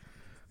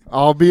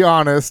 I'll be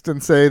honest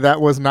and say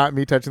that was not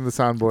me touching the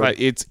soundboard. But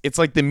it's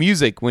like the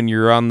music when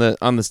you're on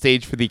the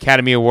stage for the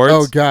Academy Awards.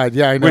 Oh God,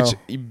 yeah, I know. Which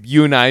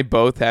you and I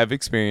both have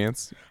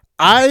experienced.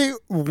 I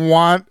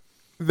want,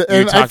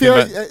 and I feel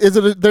like is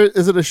it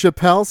a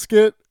Chappelle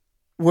skit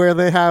where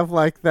they have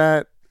like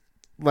that,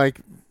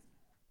 like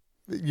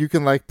you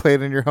can like play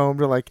it in your home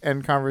to like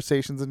end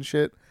conversations and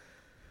shit.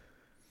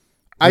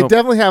 I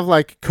definitely have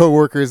like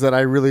coworkers that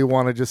I really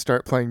want to just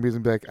start playing music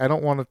and be like, I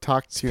don't want to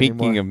talk to you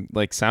anymore. Speaking of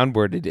like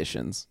soundboard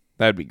editions,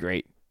 that'd be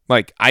great.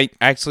 Like I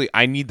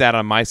need that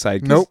on my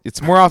side. Nope.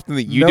 It's more often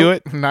that you do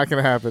it. Not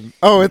going to happen.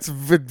 Oh, it's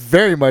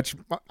very much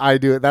I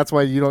do it. That's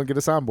why you don't get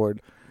a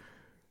soundboard.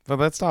 But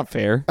that's not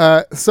fair.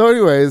 So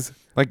anyways.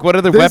 Like what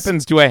other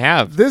weapons do I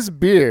have? This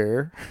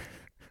beer.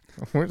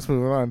 We're just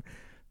moving on.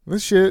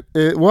 This shit.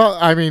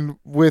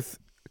 With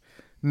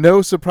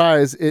no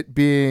surprise, it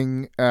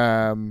being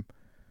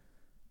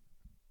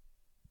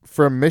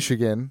from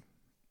Michigan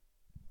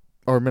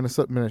or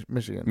Minnesota,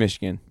 Michigan.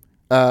 Michigan.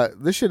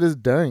 This shit is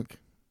dank.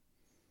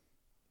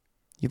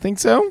 You think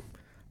so?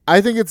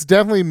 I think it's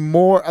definitely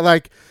more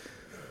like.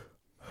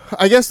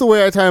 I guess the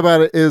way I talk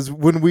about it is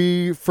when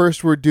we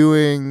first were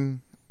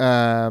doing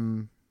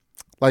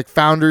like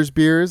Founders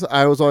beers,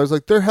 I was always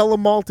like they're hella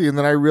malty, and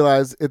then I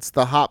realized it's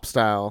the hop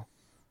style,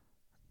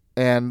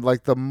 and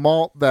like the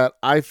malt that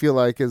I feel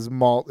like is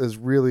malt is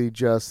really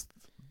just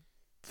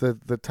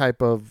the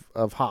type of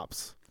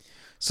hops.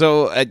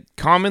 So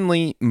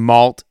commonly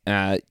malt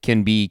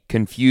can be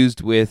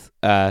confused with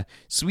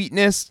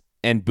sweetness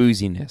and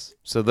booziness.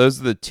 So those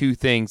are the two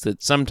things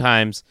that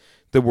sometimes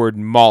the word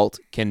malt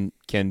can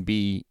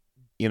be,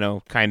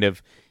 kind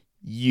of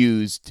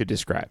used to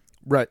describe.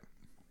 Right.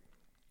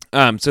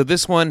 So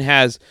this one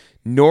has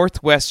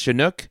Northwest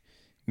Chinook,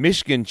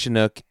 Michigan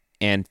Chinook,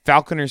 and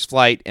Falconer's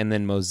Flight, and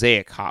then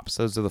Mosaic hops.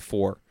 Those are the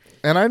four.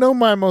 And I know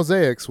my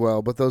Mosaics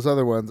well, but those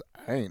other ones,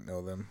 I ain't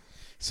know them.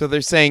 So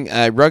they're saying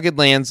rugged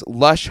lands,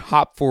 lush,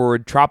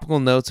 hop-forward, tropical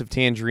notes of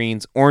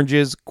tangerines,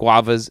 oranges,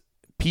 guavas,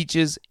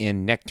 peaches,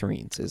 and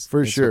nectarines. Is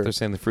sure. What they're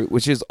saying the fruit,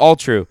 which is all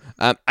true.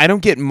 I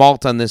don't get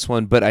malt on this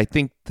one, but I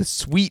think the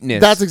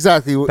sweetness. That's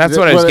exactly what I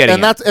was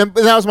getting at. And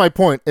that was my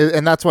point,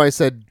 and that's why I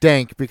said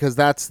dank, because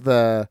that's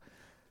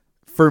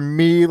for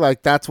me,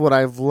 like that's what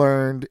I've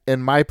learned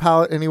in my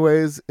palate,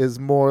 anyways, is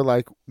more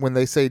like when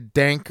they say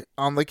dank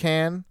on the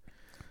can.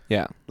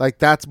 Yeah, like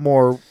that's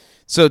more.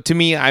 So to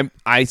me,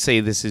 I say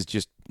this is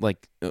just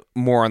like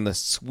more on the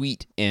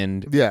sweet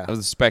end of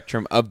the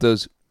spectrum of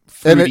those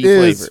fruity and it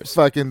flavors. Is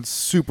fucking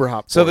super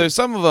hop. So there's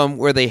some of them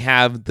where they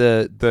have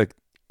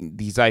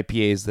these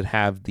IPAs that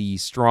have the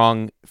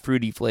strong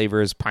fruity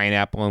flavors,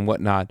 pineapple and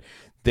whatnot,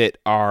 that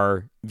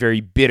are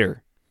very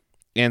bitter.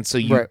 And so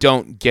you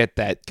don't get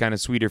that kind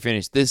of sweeter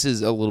finish. This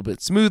is a little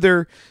bit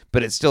smoother,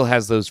 but it still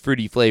has those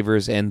fruity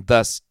flavors and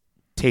thus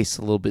tastes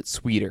a little bit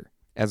sweeter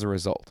as a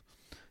result.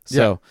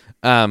 So,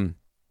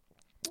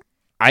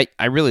 I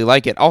really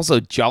like it. Also,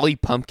 Jolly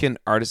Pumpkin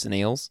Artisan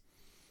Ales.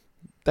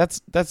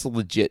 That's a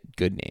legit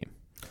good name.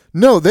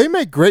 No, they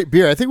make great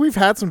beer. I think we've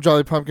had some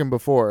Jolly Pumpkin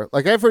before.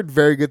 Like I've heard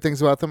very good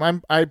things about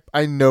them.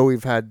 I know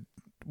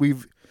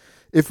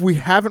if we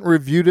haven't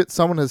reviewed it,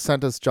 someone has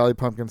sent us Jolly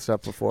Pumpkin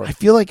stuff before. I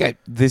feel like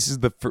this is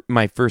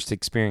my first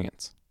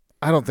experience.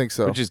 I don't think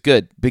so. Which is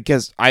good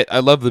because I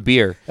love the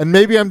beer. And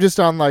maybe I'm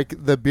just on like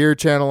the beer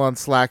channel on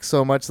Slack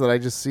so much that I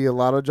just see a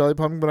lot of Jolly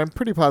Pumpkin, but I'm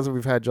pretty positive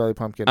we've had Jolly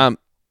Pumpkin. I'm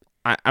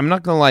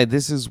not gonna lie,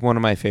 this is one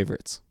of my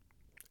favorites.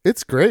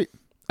 It's great.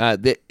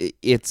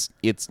 It's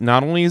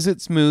not only is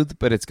it smooth,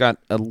 but it's got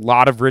a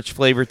lot of rich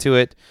flavor to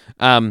it.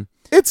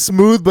 It's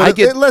smooth, but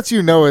it lets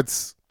you know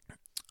it's.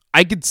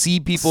 I could see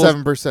people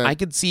 7%. I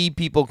could see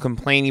people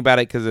complaining about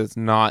it because it's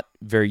not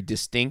very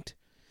distinct.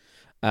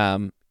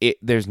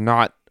 There's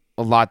not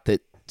a lot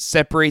that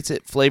separates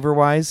it flavor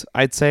wise,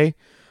 I'd say.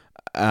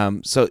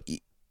 So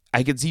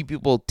I could see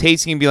people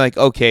tasting and be like,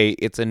 okay,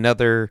 it's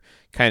another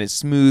kind of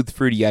smooth,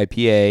 fruity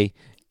IPA,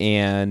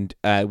 and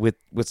with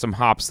some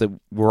hops that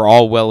we're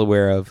all well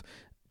aware of.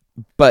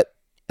 But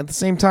at the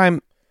same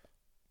time,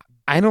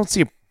 I don't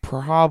see a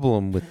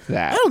problem with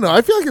that. I don't know.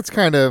 I feel like it's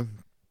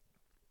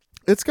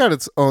got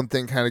its own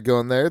thing kind of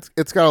going there.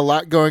 It's got a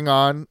lot going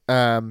on.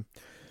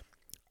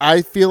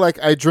 I feel like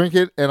I drink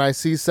it and I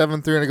see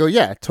 7.3 and I go,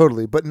 yeah,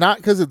 totally. But not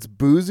because it's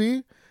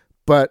boozy,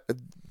 but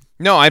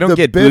no, I don't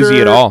get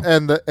boozy at all.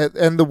 And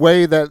the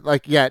way that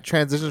it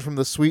transitions from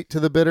the sweet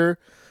to the bitter,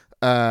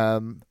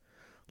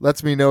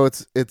 lets me know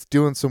it's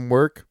doing some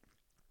work.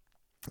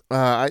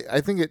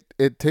 I think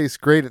it tastes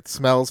great. It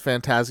smells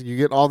fantastic. You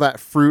get all that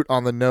fruit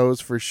on the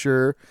nose for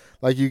sure.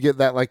 Like you get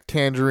that like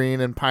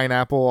tangerine and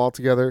pineapple all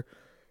together.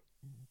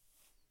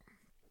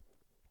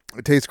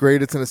 It tastes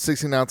great. It's in a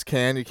 16-ounce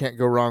can. You can't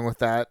go wrong with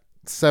that.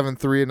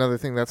 7.3, another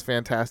thing that's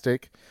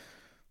fantastic.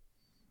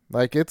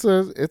 Like it's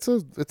a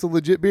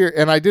legit beer,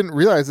 and I didn't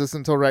realize this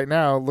until right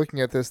now, looking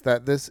at this,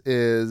 that this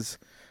is,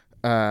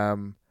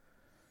 at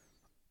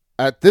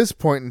this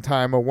point in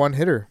time, a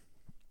one-hitter.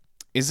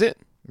 Is it?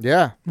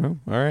 Yeah. Oh,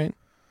 all right.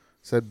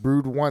 Said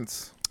brewed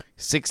once.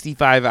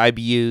 65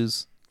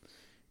 IBUs.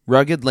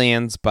 Rugged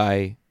Lands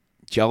by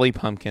Jolly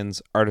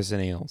Pumpkins Artisan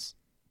Ales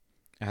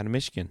out of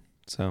Michigan.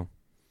 So.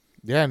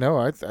 Yeah, no,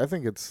 I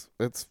think it's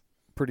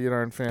pretty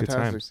darn fantastic.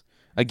 Good times.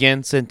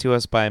 Again, sent to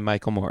us by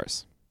Michael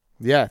Morris.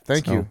 Yeah,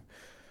 thank you.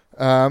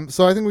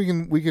 So I think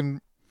we can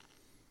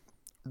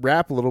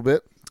wrap a little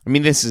bit. I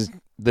mean,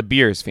 the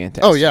beer is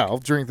fantastic. Oh yeah, I'll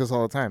drink this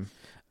all the time.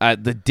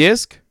 The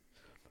disc,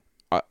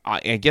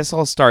 I guess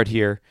I'll start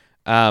here.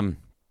 I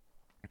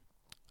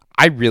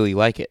really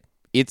like it.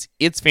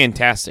 It's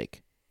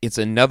fantastic. It's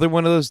another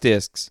one of those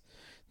discs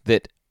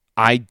that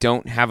I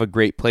don't have a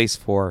great place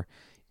for.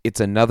 It's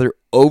another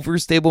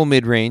overstable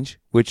mid-range,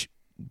 which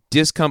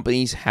disc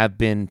companies have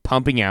been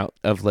pumping out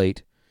of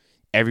late.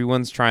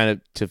 Everyone's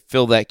trying to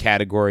fill that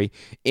category.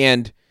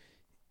 And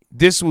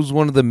this was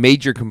one of the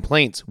major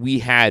complaints we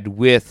had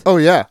with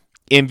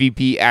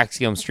MVP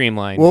Axiom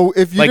Streamline. Well,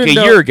 if you didn't a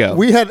know, year ago.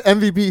 We had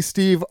MVP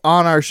Steve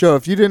on our show.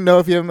 If you didn't know,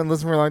 if you haven't been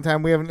listening for a long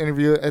time, we have an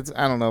interview.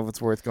 I don't know if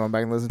it's worth going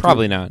back and listening to.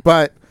 Probably not.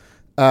 But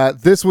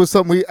this was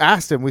something we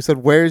asked him. We said,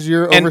 where's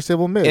your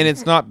overstable mid? And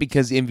it's not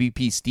because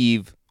MVP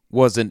Steve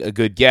wasn't a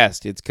good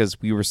guest. It's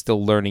because we were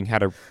still learning how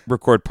to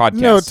record podcasts.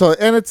 No, totally.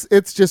 And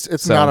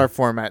it's not our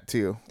format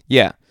too.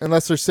 Yeah.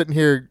 Unless they're sitting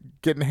here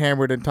getting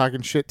hammered and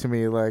talking shit to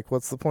me, like,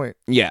 what's the point?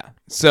 Yeah.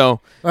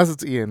 So unless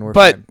it's Ian,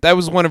 but fine. That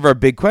was one of our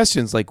big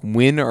questions. Like,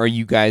 when are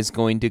you guys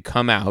going to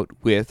come out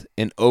with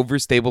an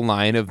overstable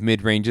line of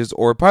mid ranges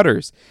or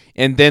putters?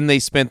 And then they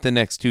spent the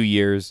next 2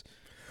 years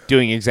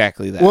doing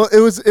exactly that. Well,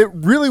 it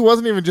really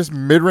wasn't even just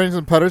mid-range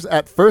and putters.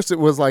 At first, it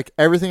was like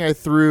everything I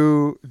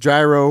threw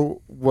gyro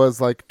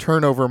was like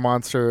turnover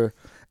monster,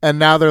 and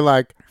now they're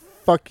like,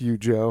 "Fuck you,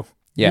 Joe.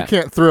 Yeah. You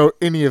can't throw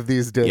any of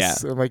these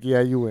discs." Yeah. I'm like,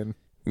 "Yeah, you win."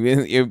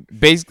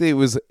 Basically, it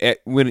was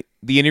when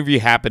the interview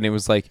happened. It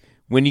was like,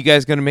 "When you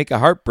guys gonna make a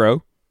harp,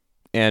 bro?"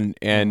 And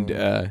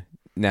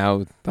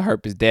now the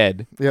harp is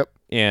dead. Yep.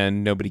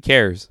 And nobody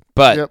cares.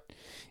 But yep.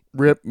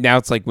 Rip. Now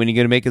it's like, when you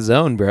gonna make a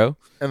zone, bro?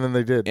 And then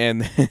they did.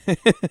 And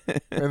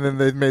and then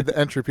they made the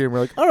entropy, and we're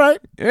like, all right,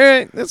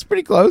 that's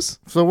pretty close.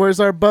 So where's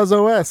our Buzz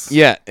OS?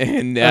 Yeah,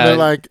 and they're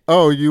like,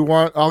 oh,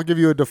 I'll give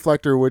you a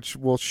deflector which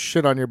will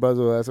shit on your Buzz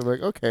OS. I'm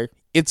like, okay.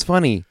 It's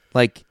funny,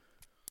 like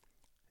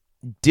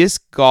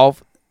disc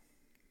golf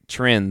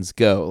trends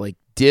go, like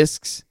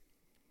discs,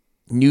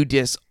 new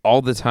discs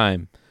all the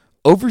time.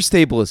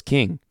 Overstable is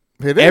king.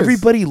 It is.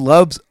 Everybody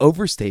loves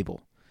overstable.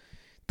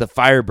 The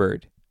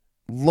Firebird.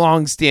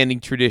 Long-standing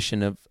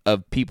tradition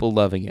of people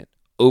loving it.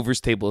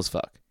 Overstable as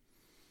fuck.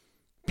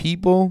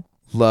 People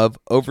love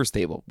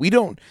overstable. We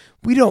don't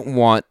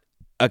want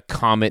a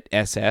Comet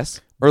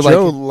SS or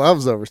Joe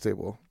loves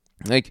overstable.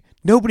 Like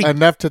nobody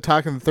enough to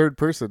talk in the third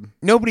person.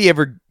 Nobody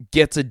ever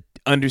gets a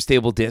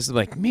understable disc.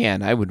 Like,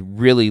 man, I would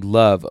really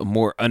love a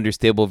more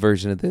understable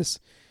version of this.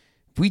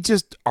 We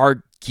just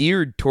are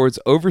geared towards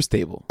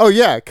overstable. Oh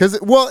yeah, because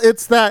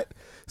it's that.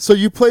 So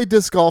you play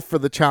disc golf for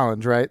the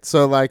challenge, right?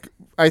 So like,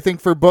 I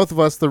think for both of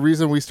us, the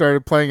reason we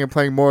started playing and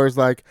playing more is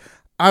like,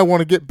 I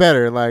want to get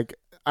better. Like,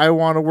 I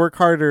want to work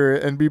harder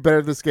and be better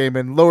at this game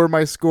and lower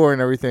my score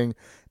and everything.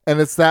 And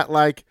it's that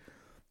like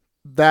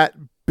that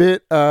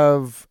bit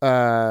of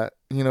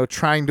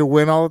trying to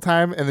win all the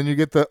time, and then you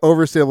get the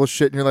overstable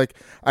shit, and you're like,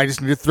 I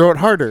just need to throw it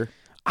harder.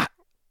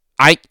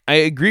 I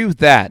agree with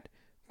that,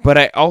 but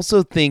I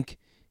also think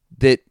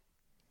that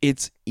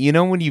it's,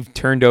 when you've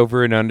turned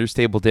over an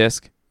understable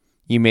disc,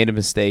 you made a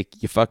mistake,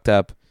 you fucked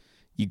up,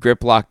 you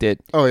grip locked it.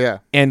 Oh yeah.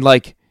 And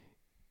like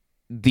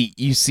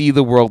you see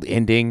the world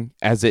ending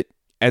as it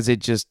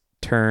just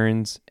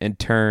turns and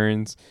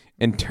turns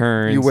and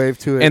turns. You wave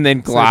to it. And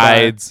then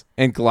glides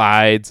and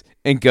glides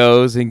and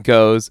goes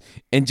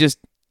and just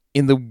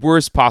in the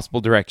worst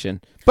possible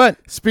direction. But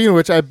speaking of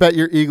which, I bet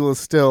your eagle is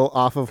still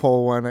off of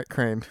hole 1 at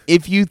Crane.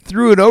 if you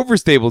threw an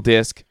overstable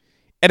disc,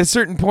 at a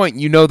certain point,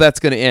 that's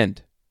going to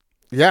end.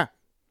 Yeah.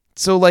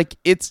 So like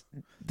it's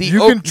you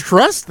can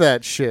trust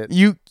that shit.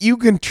 You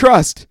can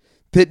trust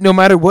that no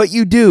matter what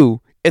you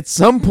do, at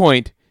some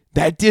point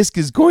that disc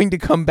is going to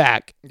come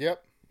back.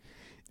 Yep.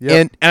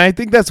 And I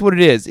think that's what it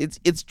is.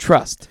 It's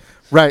trust.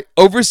 Right.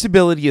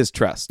 Overstability is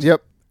trust.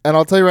 Yep. And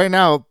I'll tell you right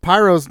now,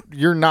 Pyros,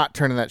 you're not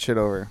turning that shit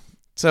over.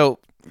 So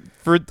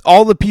for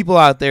all the people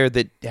out there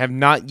that have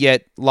not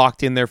yet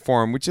locked in their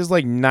form, which is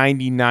like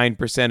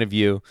 99% of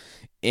you,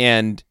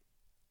 and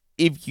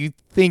if you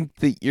think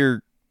that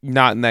you're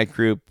not in that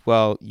group,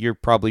 well, you're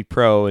probably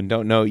pro and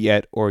don't know it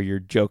yet, or you're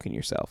joking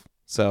yourself.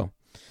 So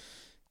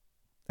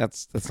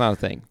that's not a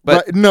thing.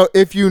 But no,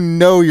 if you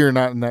know you're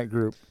not in that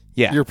group,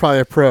 yeah, you're probably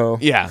a pro.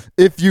 Yeah.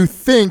 If you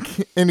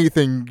think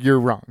anything, you're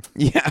wrong.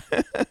 Yeah,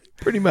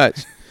 pretty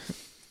much.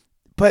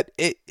 But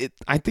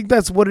I think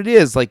that's what it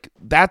is. Like,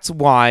 that's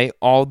why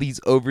all these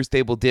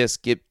overstable discs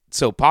get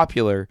so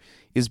popular,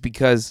 is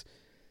because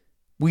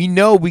we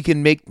know we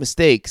can make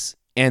mistakes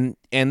and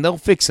they'll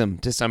fix them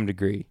to some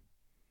degree.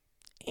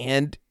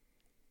 And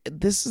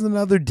this is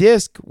another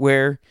disc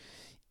where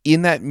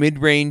in that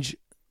mid-range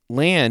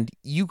land,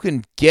 you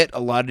can get a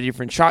lot of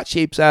different shot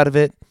shapes out of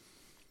it.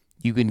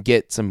 You can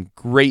get some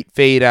great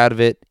fade out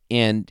of it,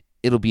 and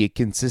it'll be a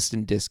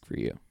consistent disc for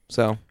you.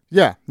 So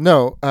yeah,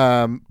 no.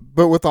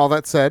 But with all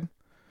that said,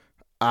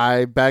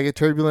 I bag a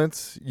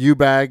Turbulence. You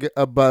bag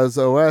a Buzz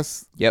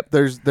OS. Yep.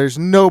 There's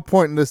no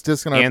point in this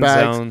disc in our and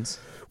bags. zones.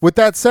 With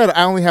that said,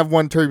 I only have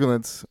one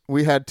Turbulence.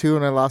 We had 2,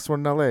 and I lost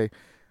one in LA.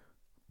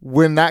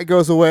 When that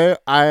goes away,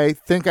 I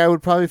think I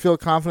would probably feel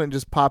confident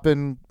just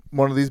popping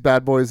one of these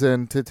bad boys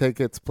in to take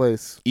its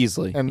place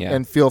Easily.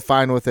 and feel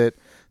fine with it.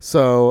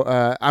 So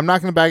I'm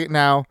not going to bag it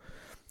now.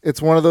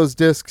 It's one of those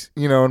discs,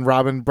 and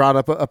Robin brought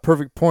up a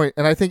perfect point.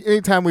 And I think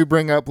anytime we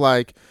bring up,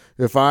 like,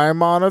 if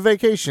I'm on a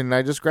vacation,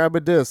 I just grab a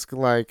disc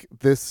like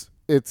this,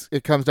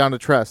 it comes down to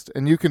trust.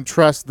 And you can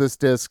trust this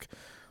disc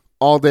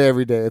all day,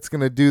 every day. It's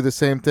going to do the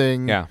same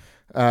thing. Yeah.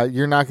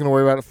 You're not going to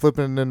worry about it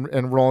flipping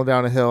and rolling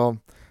down a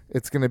hill.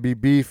 It's going to be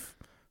beef,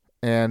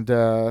 and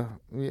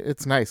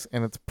it's nice,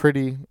 and it's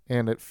pretty,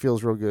 and it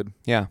feels real good.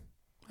 Yeah,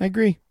 I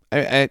agree.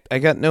 I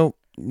got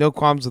no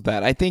qualms with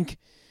that. I think,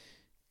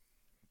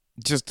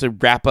 just to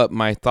wrap up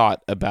my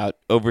thought about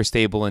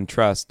overstable and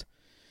trust,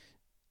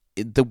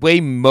 the way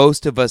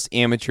most of us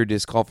amateur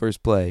disc golfers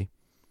play,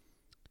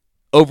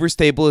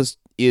 overstable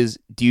is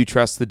do you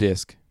trust the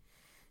disc?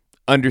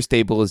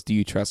 Understable is do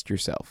you trust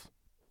yourself?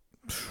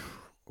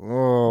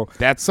 Oh,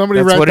 that's somebody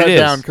that's write what that it is.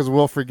 down because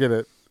we'll forget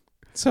it.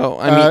 So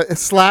I mean,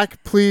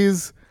 Slack,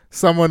 please.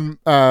 Someone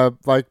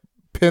like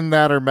pin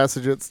that or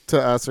message it to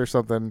us or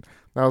something.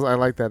 I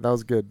like that. That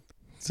was good.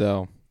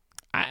 So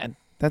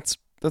that's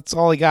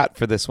all I got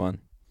for this one.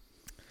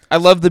 I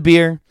love the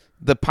beer.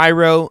 The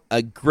Pyro,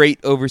 a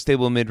great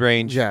overstable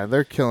mid-range. Yeah,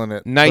 they're killing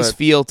it. Nice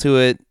feel to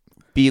it.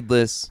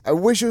 Beadless. I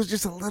wish it was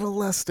just a little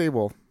less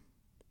stable.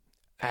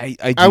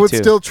 I would too.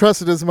 still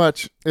trust it as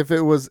much if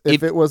it was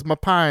my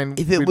pine.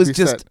 If it was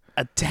just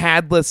a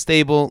tad less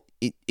stable,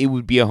 it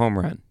would be a home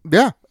run.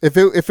 Yeah. If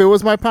it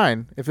was my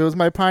pine. If it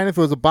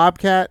was a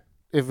Bobcat,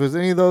 if it was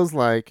any of those,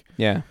 like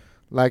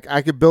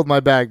I could build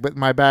my bag, but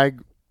my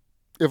bag,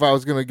 if I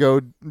was gonna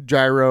go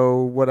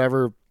gyro,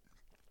 whatever,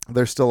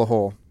 there's still a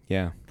hole.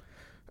 Yeah.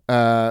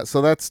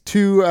 So that's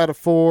 2 out of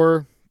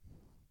 4.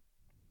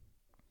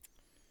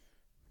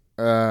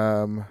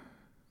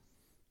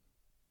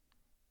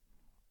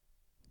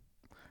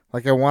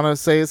 Like, I want to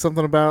say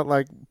something about,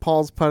 like,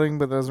 Paul's putting,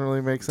 but it doesn't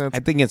really make sense. I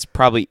think it's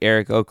probably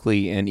Eric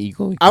Oakley and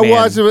Eagle. I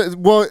watched it.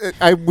 Well,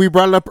 we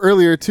brought it up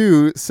earlier,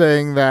 too,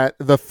 saying that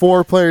the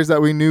 4 players that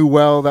we knew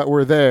well that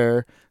were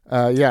there,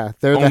 they're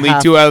only the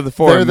half, 2 out of the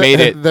 4 made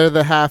it. They're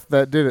the half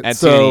that did it. At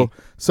so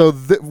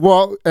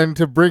and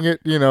to bring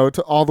it,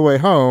 to all the way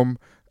home,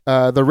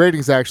 the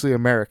rating's actually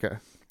America.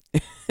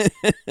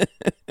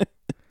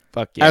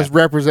 Fuck yeah. As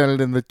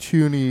represented in the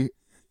CUNY.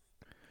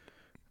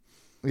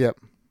 Yep.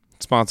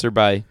 Sponsored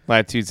by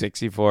Latitude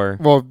 64.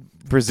 Well,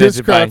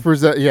 presented by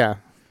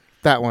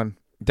that one.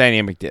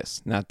 Dynamic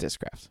Disc, not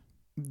Discraft.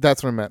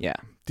 That's what I meant. Yeah.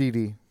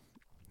 DD.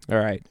 All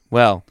right.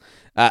 Well,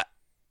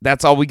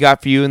 that's all we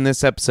got for you in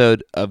this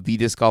episode of the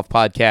Disc Golf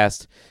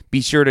Podcast.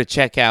 Be sure to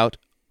check out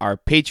our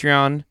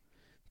Patreon,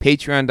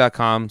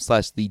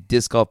 patreon.com/the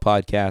Disc Golf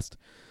Podcast.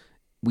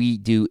 We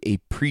do a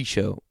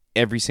pre-show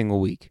every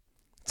single week.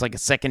 It's like a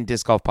second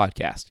Disc Golf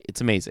Podcast.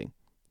 It's amazing.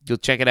 You'll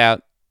check it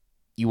out.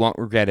 You won't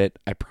regret it,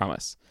 I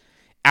promise.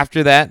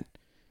 After that,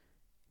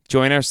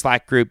 join our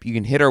Slack group. You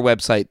can hit our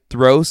website,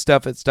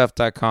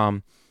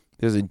 throwstuffatstuff.com.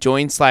 There's a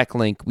join Slack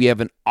link. We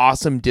have an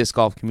awesome disc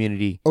golf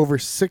community. Over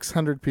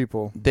 600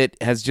 people. That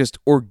has just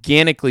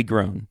organically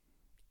grown.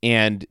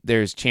 And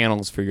there's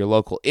channels for your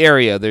local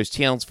area. There's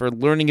channels for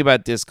learning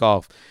about disc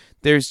golf.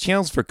 There's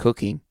channels for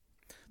cooking.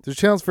 There's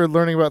channels for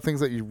learning about things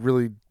that you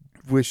really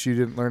wish you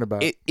didn't learn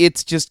about.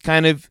 It's just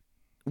kind of,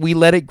 we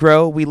let it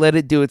grow. We let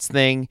it do its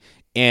thing.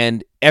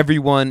 And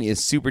everyone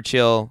is super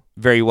chill,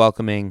 very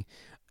welcoming.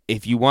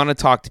 If you want to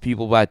talk to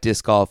people about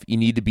disc golf, you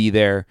need to be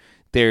there.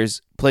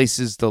 There's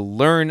places to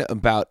learn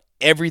about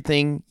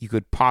everything you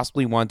could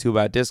possibly want to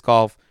about disc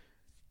golf.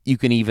 You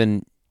can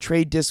even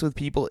trade discs with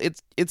people.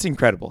 It's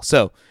incredible.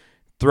 So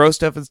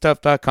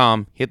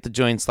throwstuffatstuff.com, hit the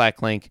join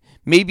Slack link.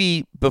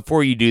 Maybe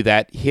before you do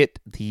that, hit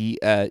the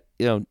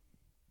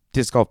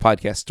Disc Golf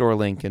Podcast store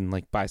link and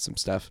like buy some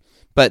stuff.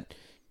 But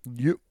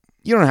you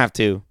don't have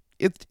to.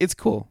 It's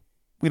cool.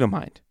 We don't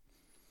mind.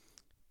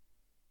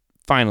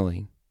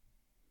 Finally,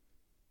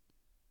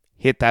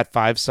 hit that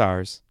 5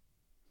 stars.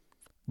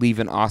 Leave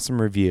an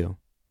awesome review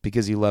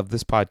because you love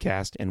this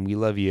podcast and we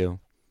love you.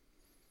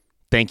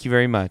 Thank you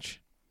very much.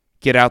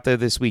 Get out there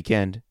this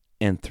weekend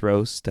and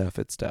throw stuff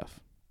at stuff.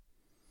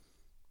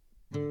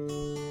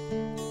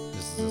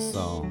 This is a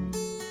song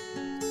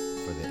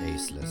for the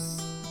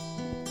aceless.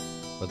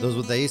 But those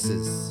with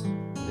aces,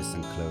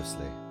 listen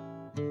closely.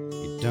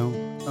 You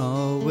don't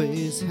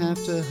always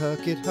have to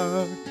huck it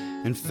hard.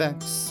 In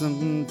fact,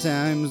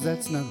 sometimes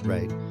that's not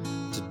right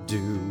to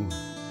do.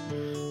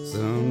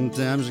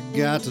 Sometimes you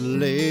got to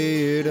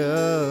lay it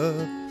up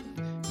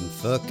and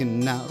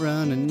fucking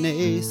outrun an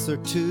ace or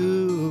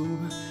two.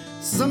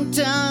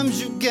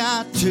 Sometimes you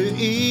got to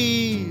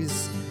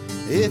ease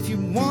if you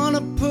want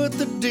to put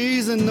the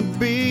D's in the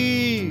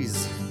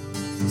B's.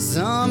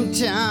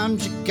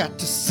 Sometimes you got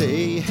to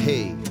say,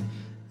 hey,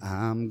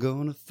 I'm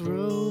gonna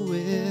throw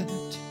it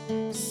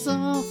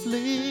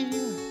softly.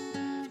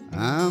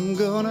 I'm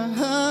gonna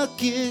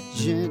huck it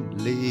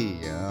gently.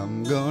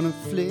 I'm gonna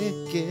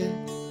flick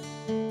it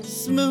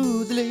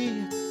smoothly.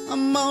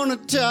 I'm gonna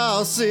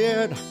toss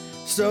it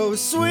so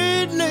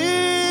sweetly.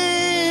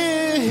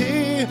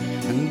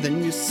 And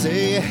then you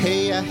say,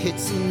 hey, I hit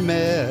some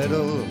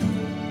metal.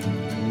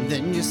 And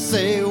then you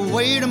say,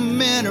 wait a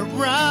minute,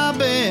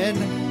 Robin,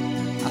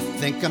 I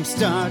think I'm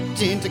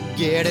starting to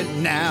get it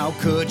now.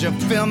 Could you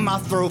fill my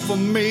throat for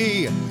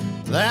me?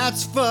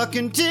 That's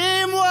fucking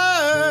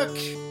teamwork.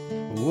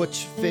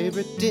 What's your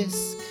favorite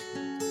disc?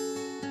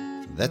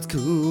 That's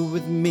cool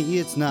with me,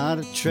 it's not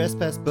a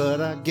trespass, but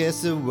I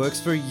guess it works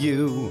for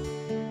you.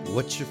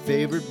 What's your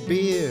favorite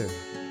beer?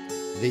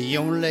 The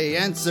only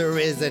answer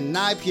is an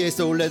IPA,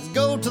 so let's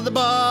go to the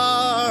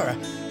bar.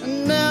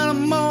 And then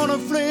I'm gonna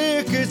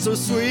flick it so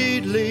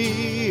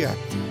sweetly.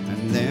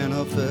 And then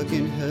I'll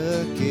fucking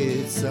huck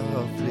it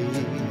softly.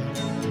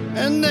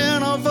 And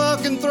then I'll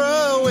fucking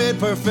throw it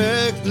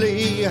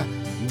perfectly.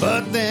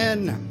 But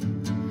then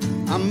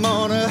I'm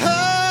gonna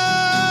huck